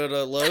when I go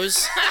to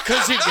Lowe's.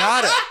 Because you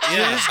gotta. You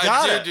Yeah. just I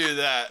gotta. do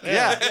that.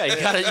 Yeah.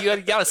 Yeah,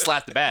 you gotta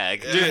slap the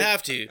bag. You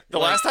have to. The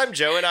last time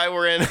Joe and I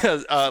were in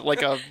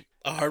like a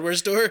A hardware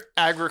store?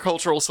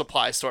 agricultural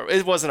supply store.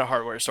 It wasn't a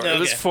hardware store. It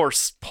was Okay. for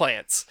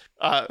plants.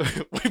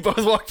 We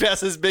both walked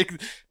past this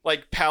big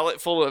like pallet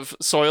full of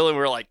soil, and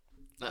we were like,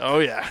 "Oh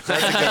yeah,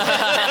 that's a good one.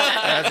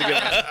 That's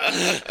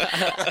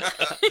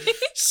a good one."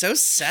 So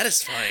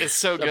satisfying. It's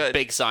so A good.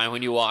 big sign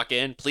when you walk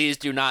in. Please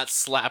do not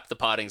slap the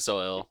potting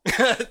soil.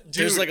 Dude,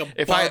 There's like a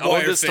if I barbed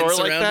wire owned a store fence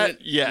like around that, it.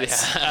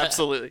 yes, Yeah.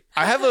 absolutely.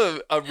 I have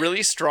a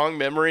really strong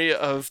memory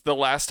of the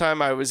last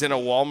time I was in a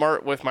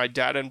Walmart with my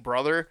dad and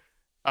brother.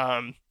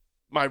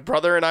 My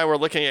brother and I were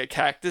looking at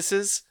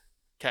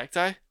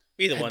cacti.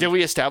 Either one. Did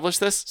we establish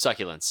this?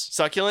 Succulents.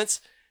 Succulents?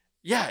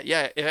 Yeah,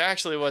 it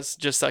actually was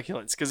just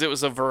succulents because it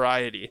was a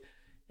variety.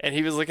 And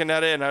he was looking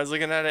at it and I was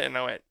looking at it and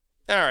I went,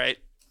 all right.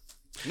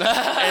 And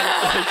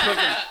I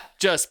fucking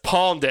just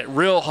palmed it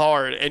real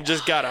hard and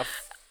just got a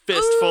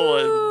fistful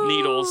of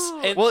needles.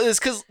 Ooh. Well, it's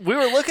because we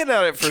were looking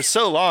at it for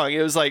so long.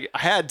 It was like, I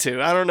had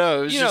to. I don't know.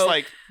 It was You just know,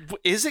 like,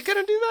 is it going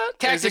to do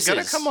that? Is it going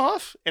to cactuses. come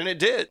off? And it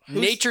did.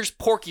 Nature's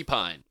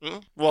porcupine.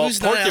 Well,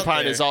 who's not out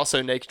porcupine there? is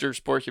also nature's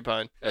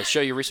porcupine.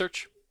 Show your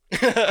research.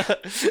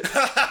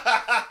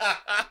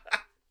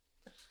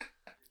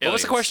 What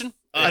was the question?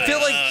 I feel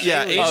like,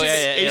 yeah, aliens.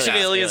 Ancient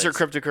aliens or aliens.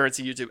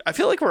 cryptocurrency YouTube. I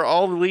feel like we're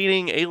all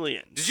leading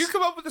aliens. Did you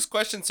come up with this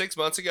question 6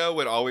 months ago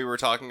when all we were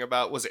talking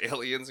about was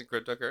aliens and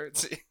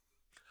cryptocurrency?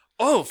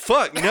 Oh,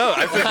 fuck. No,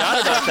 I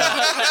forgot about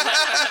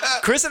that.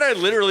 Chris and I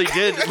literally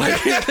did.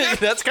 Like,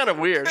 that's kind of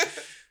weird.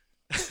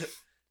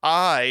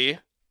 I'm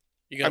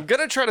going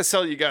to try to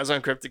sell you guys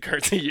on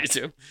cryptocurrency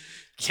YouTube.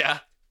 Yeah.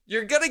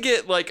 You're going to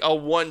get like a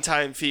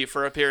one-time fee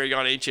for appearing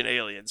on Ancient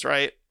Aliens,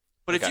 right?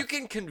 But if Okay. you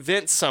can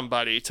convince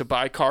somebody to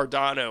buy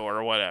Cardano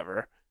or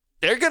whatever,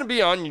 they're going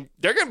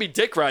to be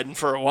dick riding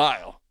for a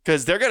while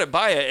because they're going to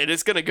buy it and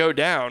it's going to go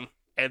down.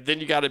 And then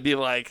you got to be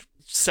like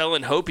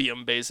selling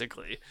hopium,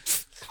 basically.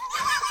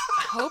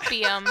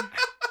 Hopium.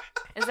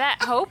 Is that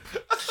hope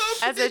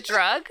as a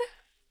drug?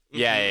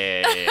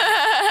 Yeah.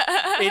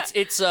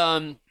 It's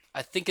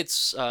I think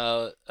it's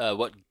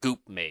what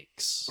Goop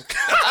makes.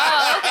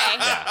 Oh,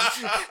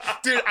 okay.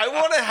 Dude, I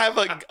want to have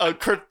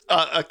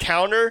a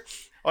counter.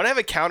 I want to have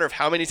a counter of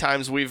how many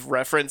times we've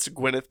referenced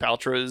Gwyneth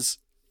Paltrow's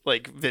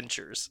like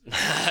ventures.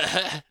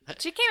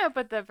 She came up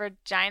with the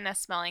vagina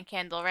smelling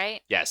candle,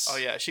 right? Yes. Oh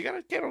yeah, she got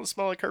a candle to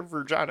smell like her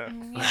vagina.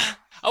 Yeah.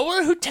 I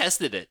wonder who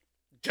tested it.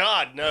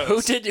 God knows.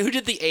 Who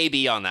did the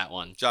AB on that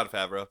one? John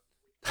Favreau.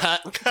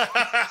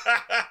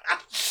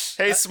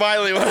 Hey,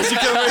 Smiley, why don't you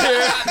come over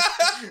here?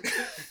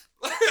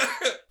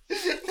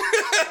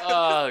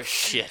 Oh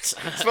shit!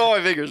 Smell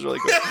my fingers really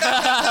quick. All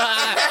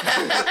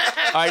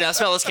right, now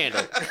smell this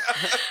candle.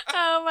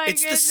 Oh my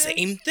It's goodness. the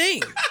same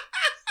thing.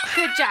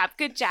 Good job.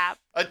 Good job.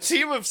 A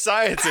team of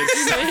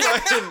scientists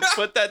fucking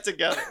put that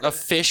together. A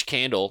fish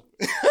candle.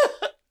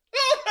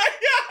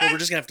 Well, we're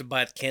just gonna have to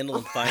buy the candle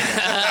and find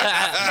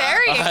out.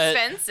 Very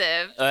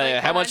expensive. It's like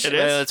How much? It is?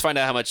 Let's find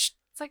out how much.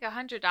 It's like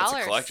 $100. That's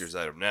a collector's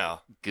item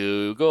now.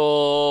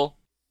 Google.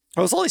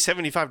 Oh, it's only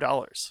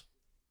 $75.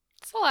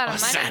 It's a lot of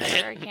Was money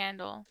that for a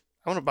candle.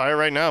 I want to buy it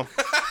right now.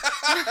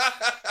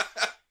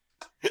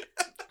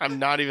 I'm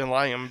not even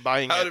lying. I'm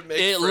buying How it. to make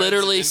It friends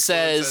literally and influence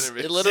says.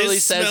 enemies. It literally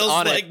This says smells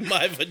on like it.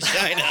 my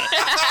vagina.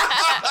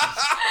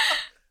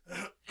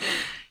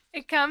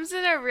 It comes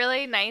in a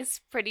really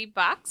nice, pretty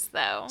box,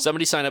 though.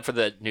 Somebody sign up for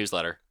the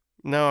newsletter.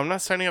 No, I'm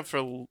not signing up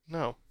for.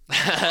 No.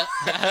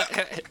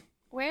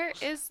 Where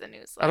is the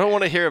newsletter? I don't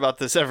want to hear about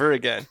this ever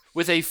again.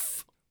 with a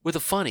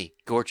funny,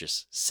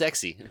 gorgeous,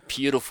 sexy,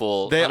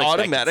 beautiful. They unexpected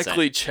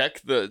automatically scent.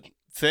 check the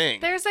thing.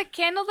 There's a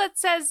candle that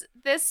says,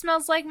 "This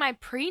smells like my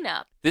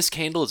prenup." This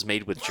candle is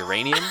made with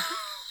geranium,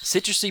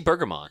 citrusy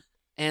bergamot,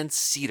 and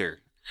cedar.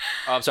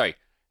 Oh, I'm sorry,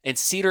 and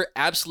cedar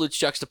absolutes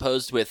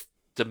juxtaposed with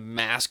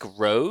damask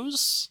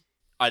rose.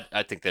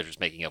 I think they're just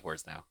making up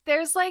words now.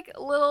 There's like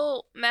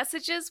little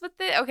messages with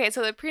it. Okay,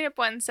 so the prenup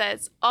one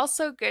says,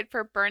 "Also good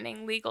for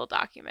burning legal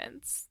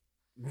documents."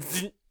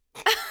 I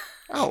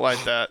don't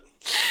like that.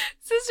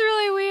 This is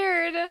really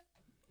weird.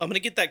 I'm gonna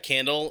get that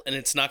candle, and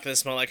it's not gonna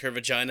smell like her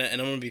vagina, and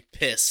I'm gonna be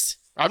pissed.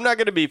 I'm not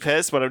going to be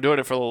pissed, but I'm doing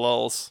it for the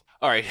lulls.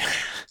 All right,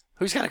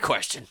 who's got a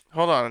question?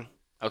 Hold on.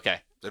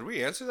 Okay. Did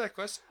we answer that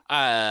question? Oh,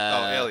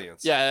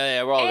 aliens.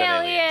 Yeah, we're all good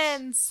aliens.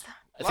 Aliens.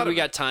 I think we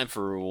got time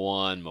for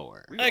one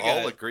more. We I got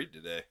all it. agreed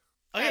today.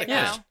 I got a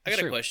Yeah, question. I got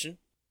sure. a question.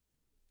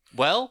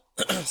 Well,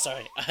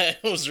 Sorry, I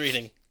was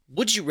reading.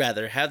 Would you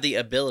rather have the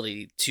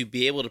ability to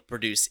be able to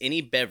produce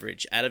any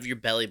beverage out of your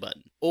belly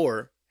button,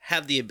 or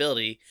have the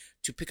ability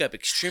to pick up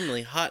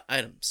extremely hot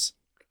items?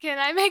 Can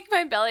I make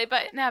my belly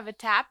button have a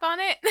tap on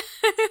it?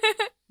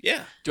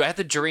 Yeah, do I have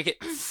to drink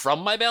it from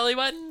my belly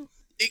button?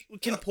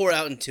 it can pour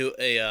out into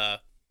a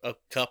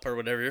cup or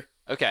whatever.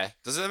 Okay.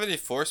 Does it have any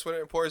force when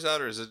it pours out,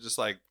 or is it just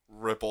like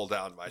ripple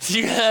down my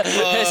Yeah.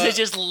 Does it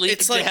just leak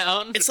It's like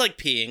down? it's like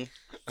peeing.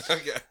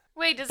 Okay.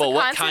 Wait, does But it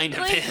what kind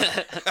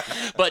constantly?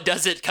 of? But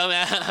does it come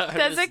out?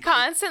 Does it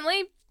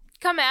constantly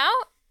come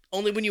out?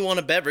 Only when you want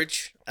a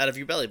beverage out of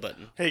your belly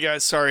button. Hey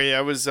guys, sorry,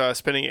 I was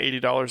spending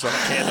 $80 on a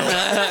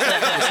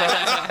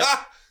candle.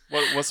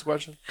 What's the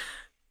question?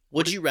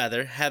 Would you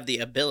rather have the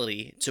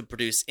ability to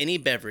produce any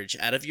beverage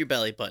out of your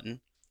belly button,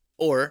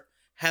 or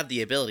have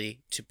the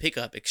ability to pick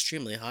up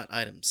extremely hot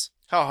items?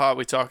 How hot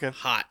we talking?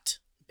 Hot,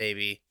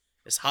 baby.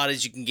 As hot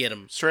as you can get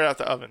them. Straight out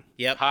the oven.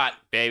 Yep, Hot,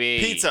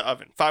 baby. Pizza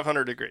oven,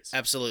 500 degrees.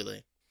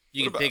 absolutely.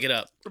 You What can pick it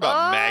up. What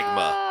about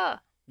magma? Oh,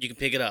 You can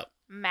pick it up,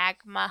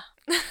 magma.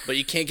 but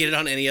you can't get it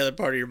on any other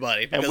part of your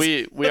body. And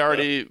because we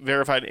already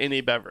verified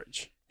any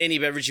beverage. any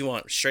beverage you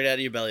want, straight out of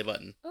your belly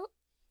button.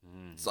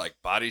 It's like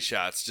body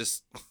shots,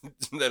 just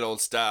they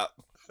don't stop.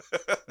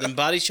 Then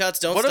body shots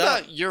don't What stop.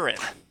 about urine?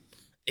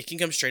 It can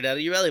come straight out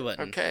of your belly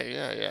button. Okay,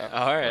 yeah.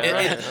 All right. It- all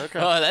right. it- okay.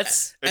 Oh,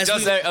 that's As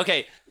does we- that,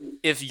 okay.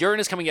 If urine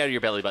is coming out of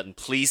your belly button,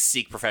 please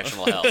seek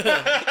professional help.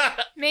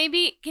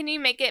 Maybe can you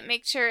make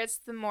sure it's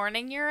the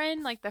morning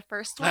urine, like the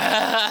first one?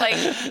 Like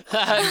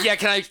yeah,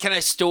 can I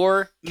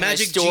store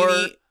Magic store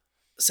Genie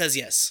says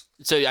yes.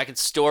 so I can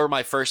store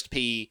my first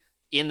pee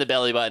in the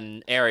belly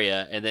button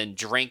area and then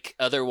drink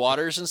other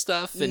waters and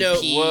stuff and No,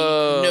 pee.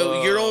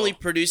 no, you're only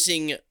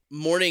producing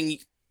morning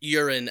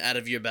urine out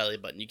of your belly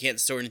button. You can't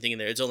store anything in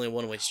there. It's only a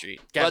one-way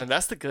street. Gavin, But-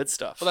 that's the good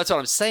stuff. Well, that's what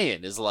I'm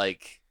saying. Is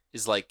like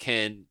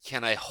can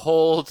I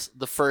hold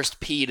the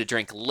first pee to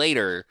drink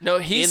later no,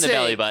 he's in the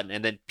saying, belly button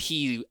and then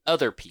pee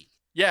other pee?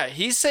 Yeah,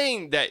 he's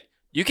saying that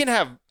you can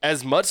have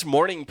as much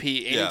morning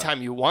pee Yeah.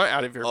 anytime you want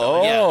out of your Oh.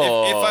 belly.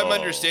 Yeah, if I'm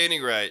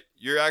understanding right,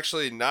 you're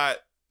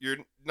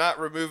not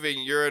removing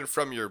urine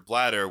from your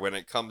bladder when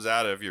it comes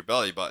out of your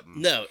belly button.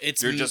 No,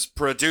 it's You're just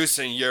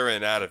producing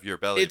urine out of your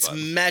belly it's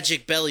button.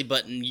 magic belly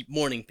button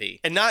morning pee.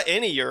 And not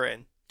any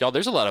urine. Y'all,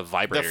 there's a lot of The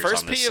vibrators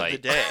first on this pee of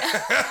site. the day.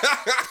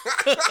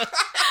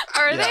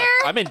 are Yeah. there?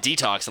 I'm in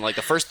detox, and like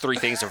the first 3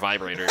 things are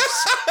vibrators.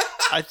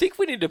 I think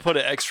we need to put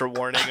an extra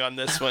warning on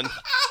this one.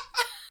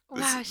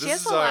 Wow, This she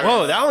has is a lot. our-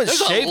 Whoa, that one's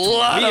There's shaped a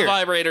lot weird. of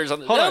vibrators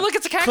on. Hold No, on. look,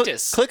 it's a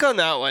cactus. Click on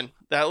that one.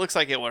 That looks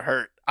like it would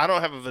hurt. I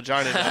don't have a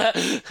vagina now.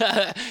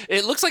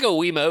 It looks like a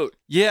Wiimote.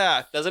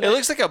 Yeah, Doesn't it it?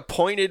 looks like a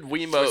pointed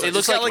Wiimote. It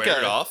looks got like like wear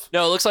it a off.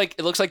 No, it looks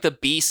like the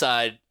B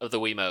side of the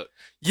Wiimote.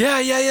 yeah.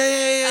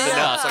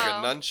 Oh. It's like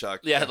a nunchuck.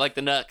 Yeah, like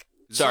the Nuck.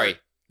 This is Sorry.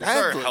 This is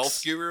our That health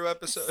looks guru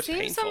episode. Seems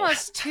painful.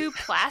 almost too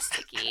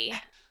plasticky.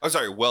 I'm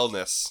sorry,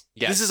 wellness.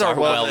 Yes, This is our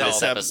wellness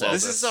wellness episode.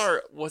 This is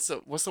our what's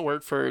the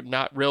word for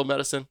not real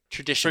medicine?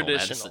 Traditional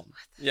Traditional. medicine.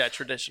 Yeah,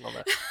 traditional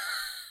medicine.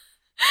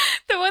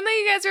 The one that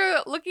you guys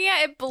are looking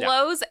at, it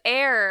blows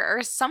air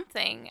or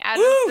something out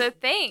Woo! of the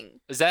thing.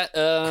 Is that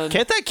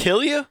Can't that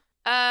kill you?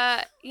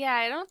 Yeah,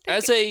 I don't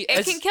think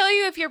it can kill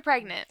you if you're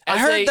pregnant. I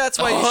As heard a- that's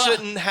why you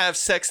shouldn't have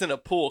sex in a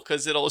pool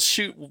because it'll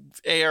shoot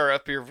air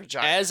up your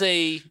vagina. as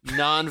a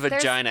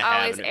non-vagina There's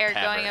always haver- air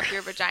going haver. up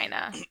your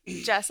vagina.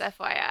 Just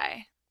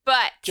FYI.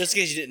 But Just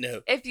in case you didn't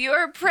know. if you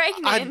are I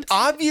pregnant,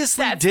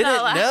 obviously that's didn't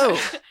not know.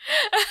 allowed.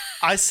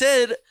 I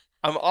said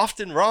I'm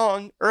often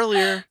wrong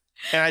earlier,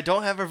 and I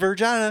don't have a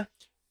vagina.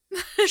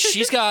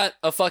 She's got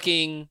a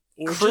fucking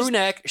Or crew just-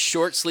 neck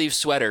short sleeve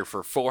sweater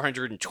for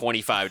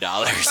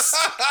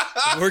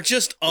 $425. We're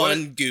just What-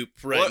 on Goop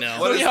right what- now.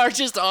 what We are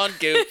just on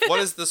Goop. What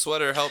does the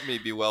sweater help me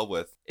be well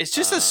with? It's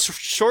just a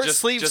short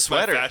sleeve just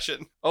sweater. my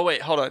fashion. Oh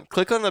wait, hold on.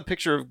 Click on the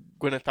picture of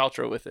Gwyneth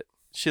Paltrow with it.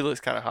 She looks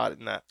kind of hot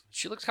in that.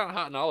 She looks kind of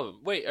hot in all of them.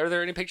 Wait, are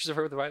there any pictures of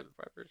her with the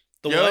Vipers?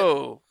 The what?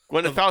 Yo,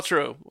 Gwyneth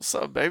Paltrow. What's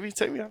up, baby?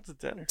 Take me out to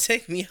dinner.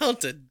 Take me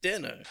out to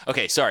dinner.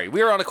 Okay, sorry.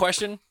 We were on a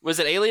question. Was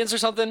it aliens or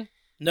something?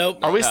 Nope.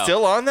 Are we No.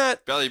 still on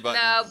that? Belly button.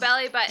 No,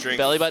 belly button. Drink.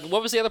 Belly button.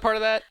 What was the other part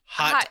of that?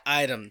 Hot Hot.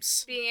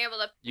 items. Being able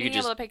to You being could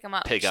able just to pick them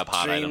up. Pick up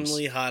hot items.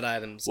 Extremely hot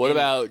items. What And-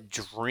 about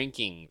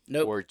drinking?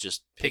 Nope. Or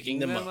just picking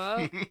them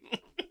up?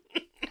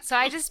 So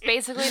I just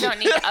basically don't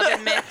need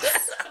oven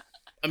mitts.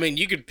 I mean,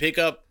 you could pick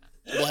up,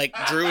 like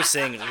Drew was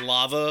saying,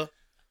 lava.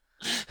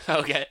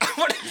 Okay.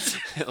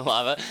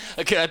 Lava.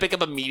 Okay, I pick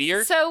up a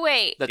meteor. So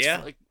wait, That's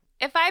Yeah. like,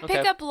 if I pick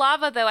Okay. up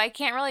lava though, I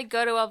can't really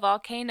go to a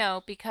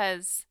volcano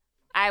because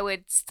I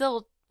would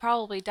still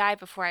probably die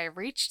before I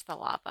reached the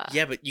lava.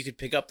 Yeah, but you could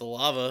pick up the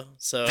lava.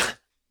 So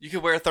You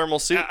could wear a thermal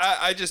suit.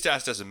 I just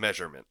asked as a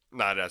measurement,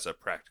 not as a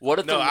practical. what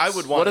if No, the, I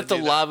would What wanna if the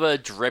do that. lava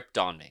dripped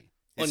on me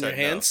He on said your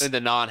no. hands. in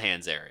the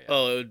non-hands area?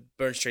 Oh, it would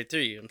burn straight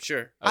through you. I'm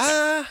sure.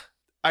 Okay.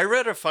 I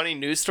read a funny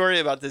news story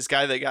about this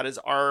guy that got his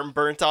arm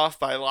burnt off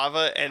by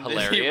lava, and then he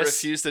Hilarious.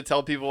 refused to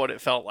tell people what it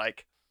felt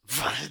like.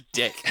 What a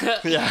dick.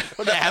 Yeah.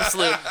 What an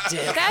absolute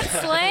dick.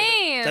 That's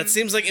lame. That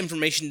seems like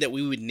information that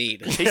we would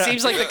need. He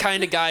seems like the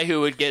kind of guy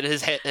who would get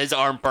his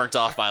arm burnt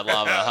off by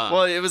lava, huh?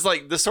 Well, it was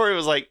like the story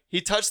was like he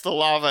touched the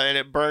lava and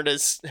it burned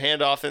his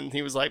hand off, and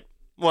he was like,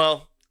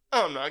 "Well,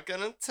 I'm not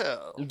gonna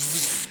tell."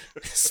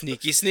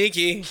 Sneaky,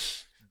 sneaky.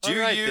 Do All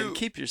right, you, then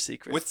keep your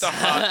secrets? with the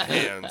hot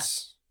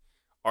hands,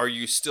 are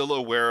you still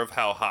aware of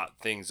how hot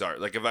things are?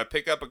 Like if I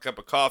pick up a cup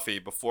of coffee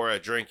before I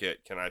drink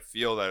it, can I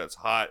feel that it's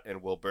hot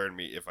and will burn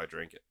me if I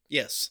drink it?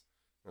 Yes.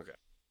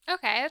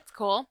 Okay, that's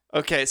cool.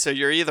 Okay, so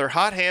you're either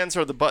hot hands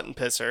or the button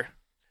pisser,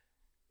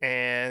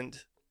 and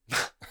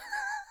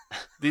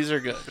these are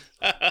good. Is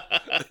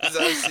that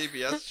a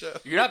CBS show?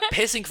 You're not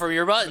pissing from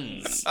your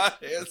buttons.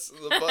 Hot hands to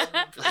the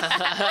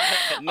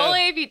button. No.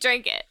 Only if you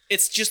drink it.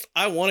 It's just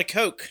I want a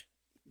Coke.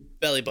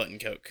 Belly button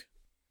Coke.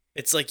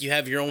 It's like you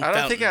have your own I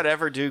don't think I'd fountain.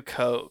 ever do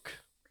coke.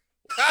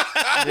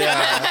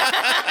 Yeah,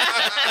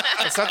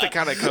 it's not the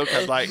kind of coke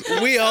I'd like.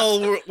 we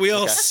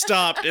all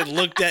stopped and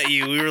looked at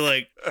you. We were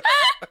like,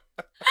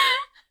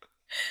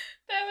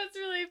 That was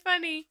really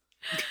funny.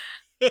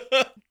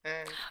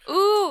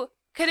 Ooh,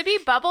 could it be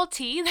bubble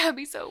tea? That'd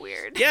be so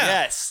weird. yeah.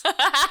 Yes,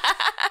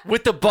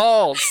 with the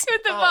balls.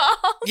 With the ball.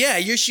 Yeah,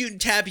 you're shooting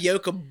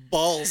tapioca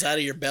balls out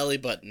of your belly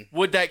button.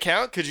 Would that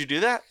count? Could you do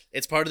that?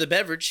 It's part of the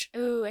beverage.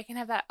 Ooh, I can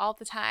have that all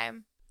the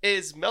time.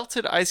 Is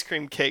melted ice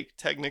cream cake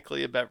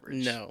technically a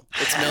beverage? No,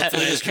 it's melted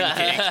ice cream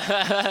cake.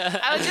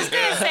 I was just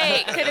gonna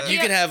say, could it be? You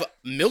can have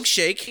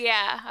milkshake.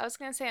 Yeah, I was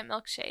gonna say a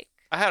milkshake.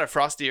 I had a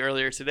Frosty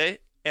earlier today,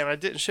 and I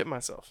didn't shit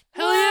myself.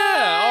 Hell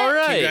yeah! All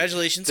right.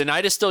 Congratulations. The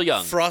night is still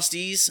young.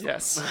 Frosties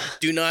Yes,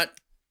 do not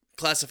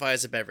classify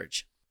as a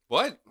beverage.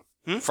 What?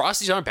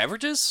 Frosties aren't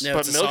beverages? No, but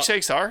it's a soft-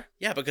 milkshakes are.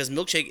 Yeah, because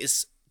milkshake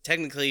is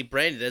technically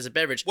branded as a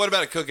beverage. What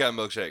about a cookout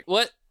milkshake?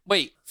 What?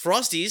 Wait.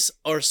 Frosties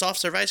are soft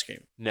serve ice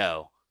cream.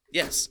 No.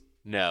 Yes.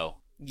 No.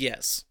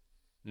 Yes.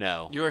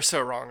 No. You are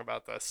so wrong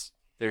about this.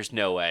 There's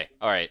no way.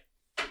 All right.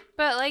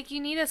 But like, you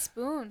need a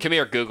spoon. Come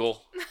here,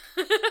 Google.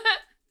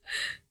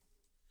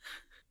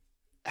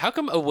 How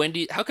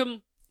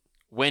come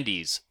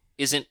Wendy's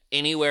isn't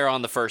anywhere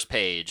on the first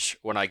page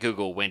when I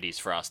Google Wendy's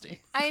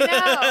Frosty? I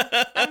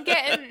know. I'm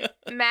getting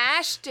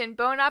mashed and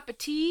Bon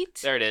Appetit.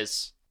 There it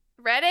is.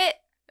 Reddit.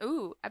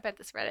 Ooh, I bet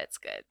this Reddit's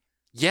good.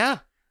 Yeah.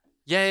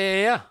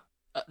 Yeah.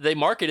 They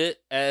market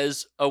it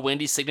as a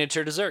Wendy's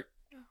signature dessert.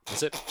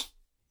 That's it.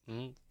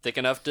 Thick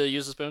enough to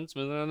use a spoon,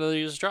 smooth enough to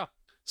use a straw.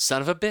 Son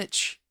of a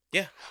bitch.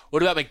 Yeah.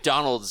 What about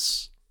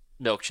McDonald's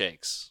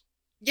milkshakes?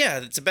 Yeah,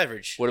 it's a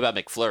beverage. What about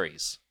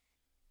McFlurries?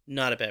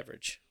 Not a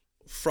beverage.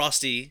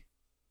 Frosty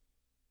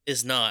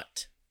is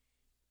not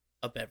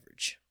a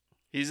beverage.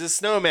 He's a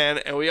snowman,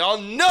 and we all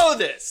know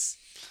this.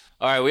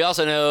 All right, we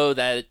also know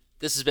that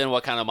this has been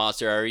What Kind of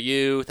Monster Are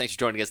You? Thanks for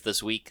joining us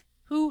this week.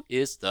 Who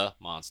is the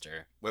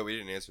monster? Wait, we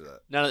didn't answer that.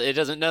 None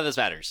of this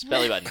matters.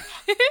 Belly button.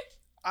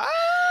 I'm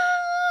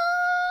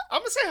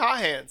gonna say hot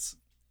hands.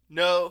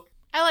 No,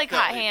 I like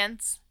hot Belly.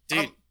 hands.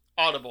 Dude,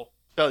 audible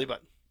belly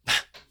button.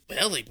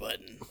 belly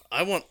button.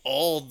 I want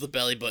all the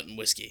belly button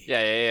whiskey.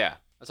 Yeah.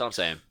 That's what I'm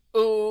saying.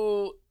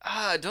 Ooh,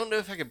 I don't know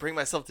if I could bring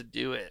myself to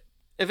do it.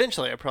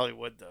 Eventually, I probably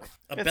would though.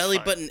 A It's belly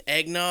fine. button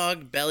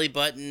eggnog, belly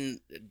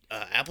button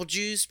apple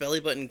juice, belly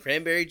button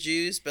cranberry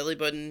juice, belly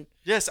button.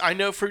 Yes, I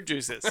know fruit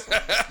juices. All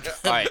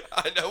right.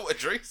 I know what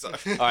drinks are.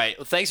 All right.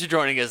 Well, thanks for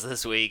joining us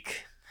this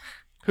week.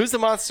 Who's the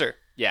monster?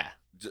 Yeah.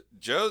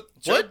 Joe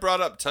What?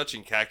 brought up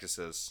touching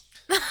cactuses.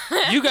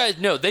 You guys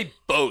know they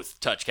both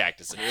touch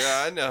cactuses.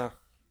 Yeah, I know.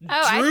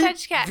 Oh, Drew I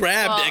touch cat.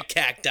 grabbed well, a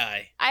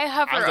cacti. I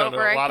hover I've done it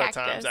over a lot cactus.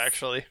 of times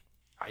actually,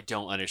 I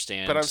don't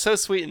understand. but I'm so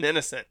sweet and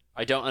innocent.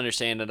 I don't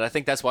understand it. I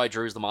think that's why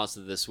Drew's the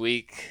monster this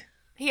week.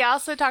 He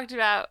also talked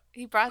about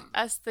he brought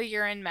us the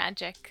urine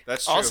magic.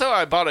 That's true. Also,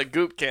 I bought a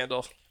goop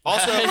candle.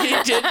 also, he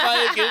did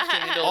buy a good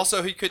candle.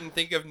 also, he couldn't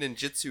think of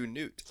ninjutsu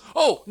newt.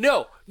 Oh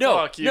no,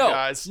 Fuck you no,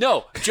 guys.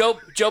 no! Joe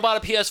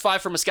bought a PS5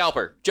 from a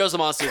scalper. Joe's the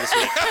monster this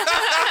week.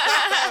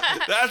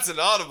 That's an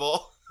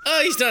audible.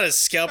 Oh, he's not a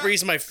scalper.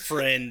 He's my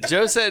friend.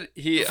 Joe said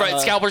he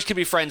Scalpers can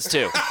be friends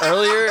too.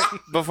 earlier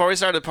before we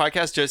started the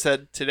podcast. Joe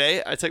said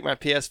today I took my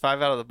PS5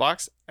 out of the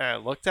box and I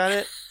looked at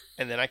it,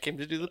 and then I came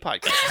to do the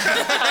podcast.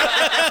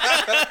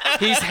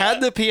 He's had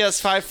the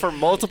PS5 for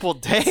multiple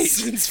days.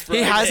 Since He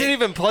Friday. hasn't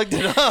even plugged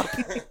it up.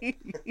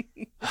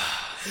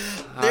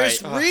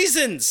 There's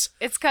reasons.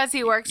 It's because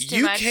he works too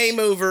You much. came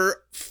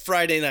over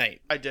Friday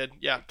night. I did,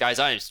 yeah. Guys,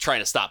 I am trying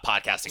to stop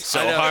podcasting so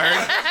I know.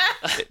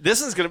 hard.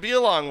 This is going to be a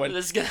long one.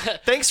 This is gonna-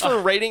 Thanks for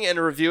rating and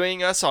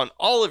reviewing us on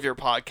all of your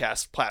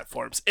podcast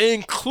platforms,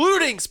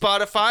 including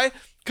Spotify,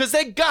 because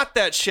they got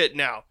that shit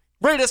now.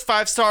 Rate us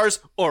 5 stars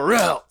or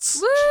else.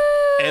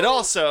 Woo! And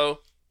also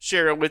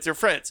share it with your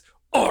friends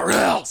or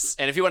else.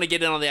 And if you want to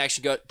get in on the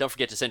action, don't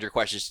forget to send your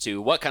questions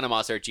to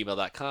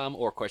whatkindofmonster@gmail.com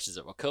or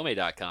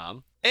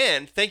questions@wakome.com.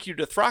 And thank you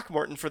to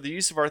Throckmorton for the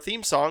use of our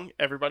theme song,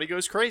 Everybody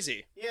Goes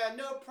Crazy. Yeah,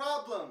 no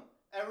problem.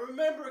 And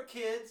remember,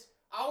 kids,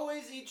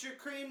 always eat your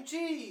cream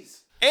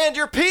cheese. And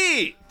your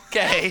pee!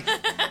 Okay.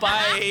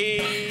 Bye.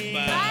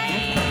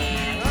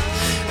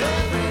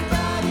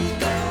 Everybody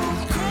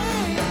goes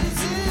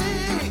crazy.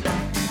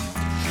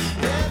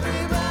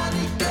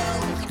 Everybody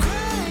goes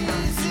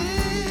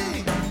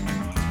crazy.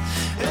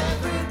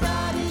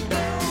 Everybody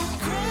goes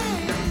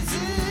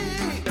crazy.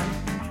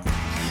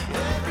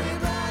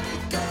 Everybody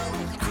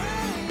goes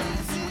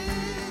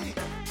crazy.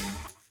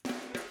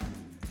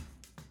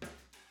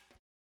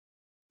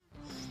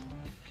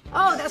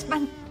 Oh, that's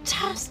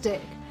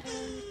fantastic.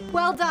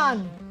 Well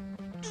done.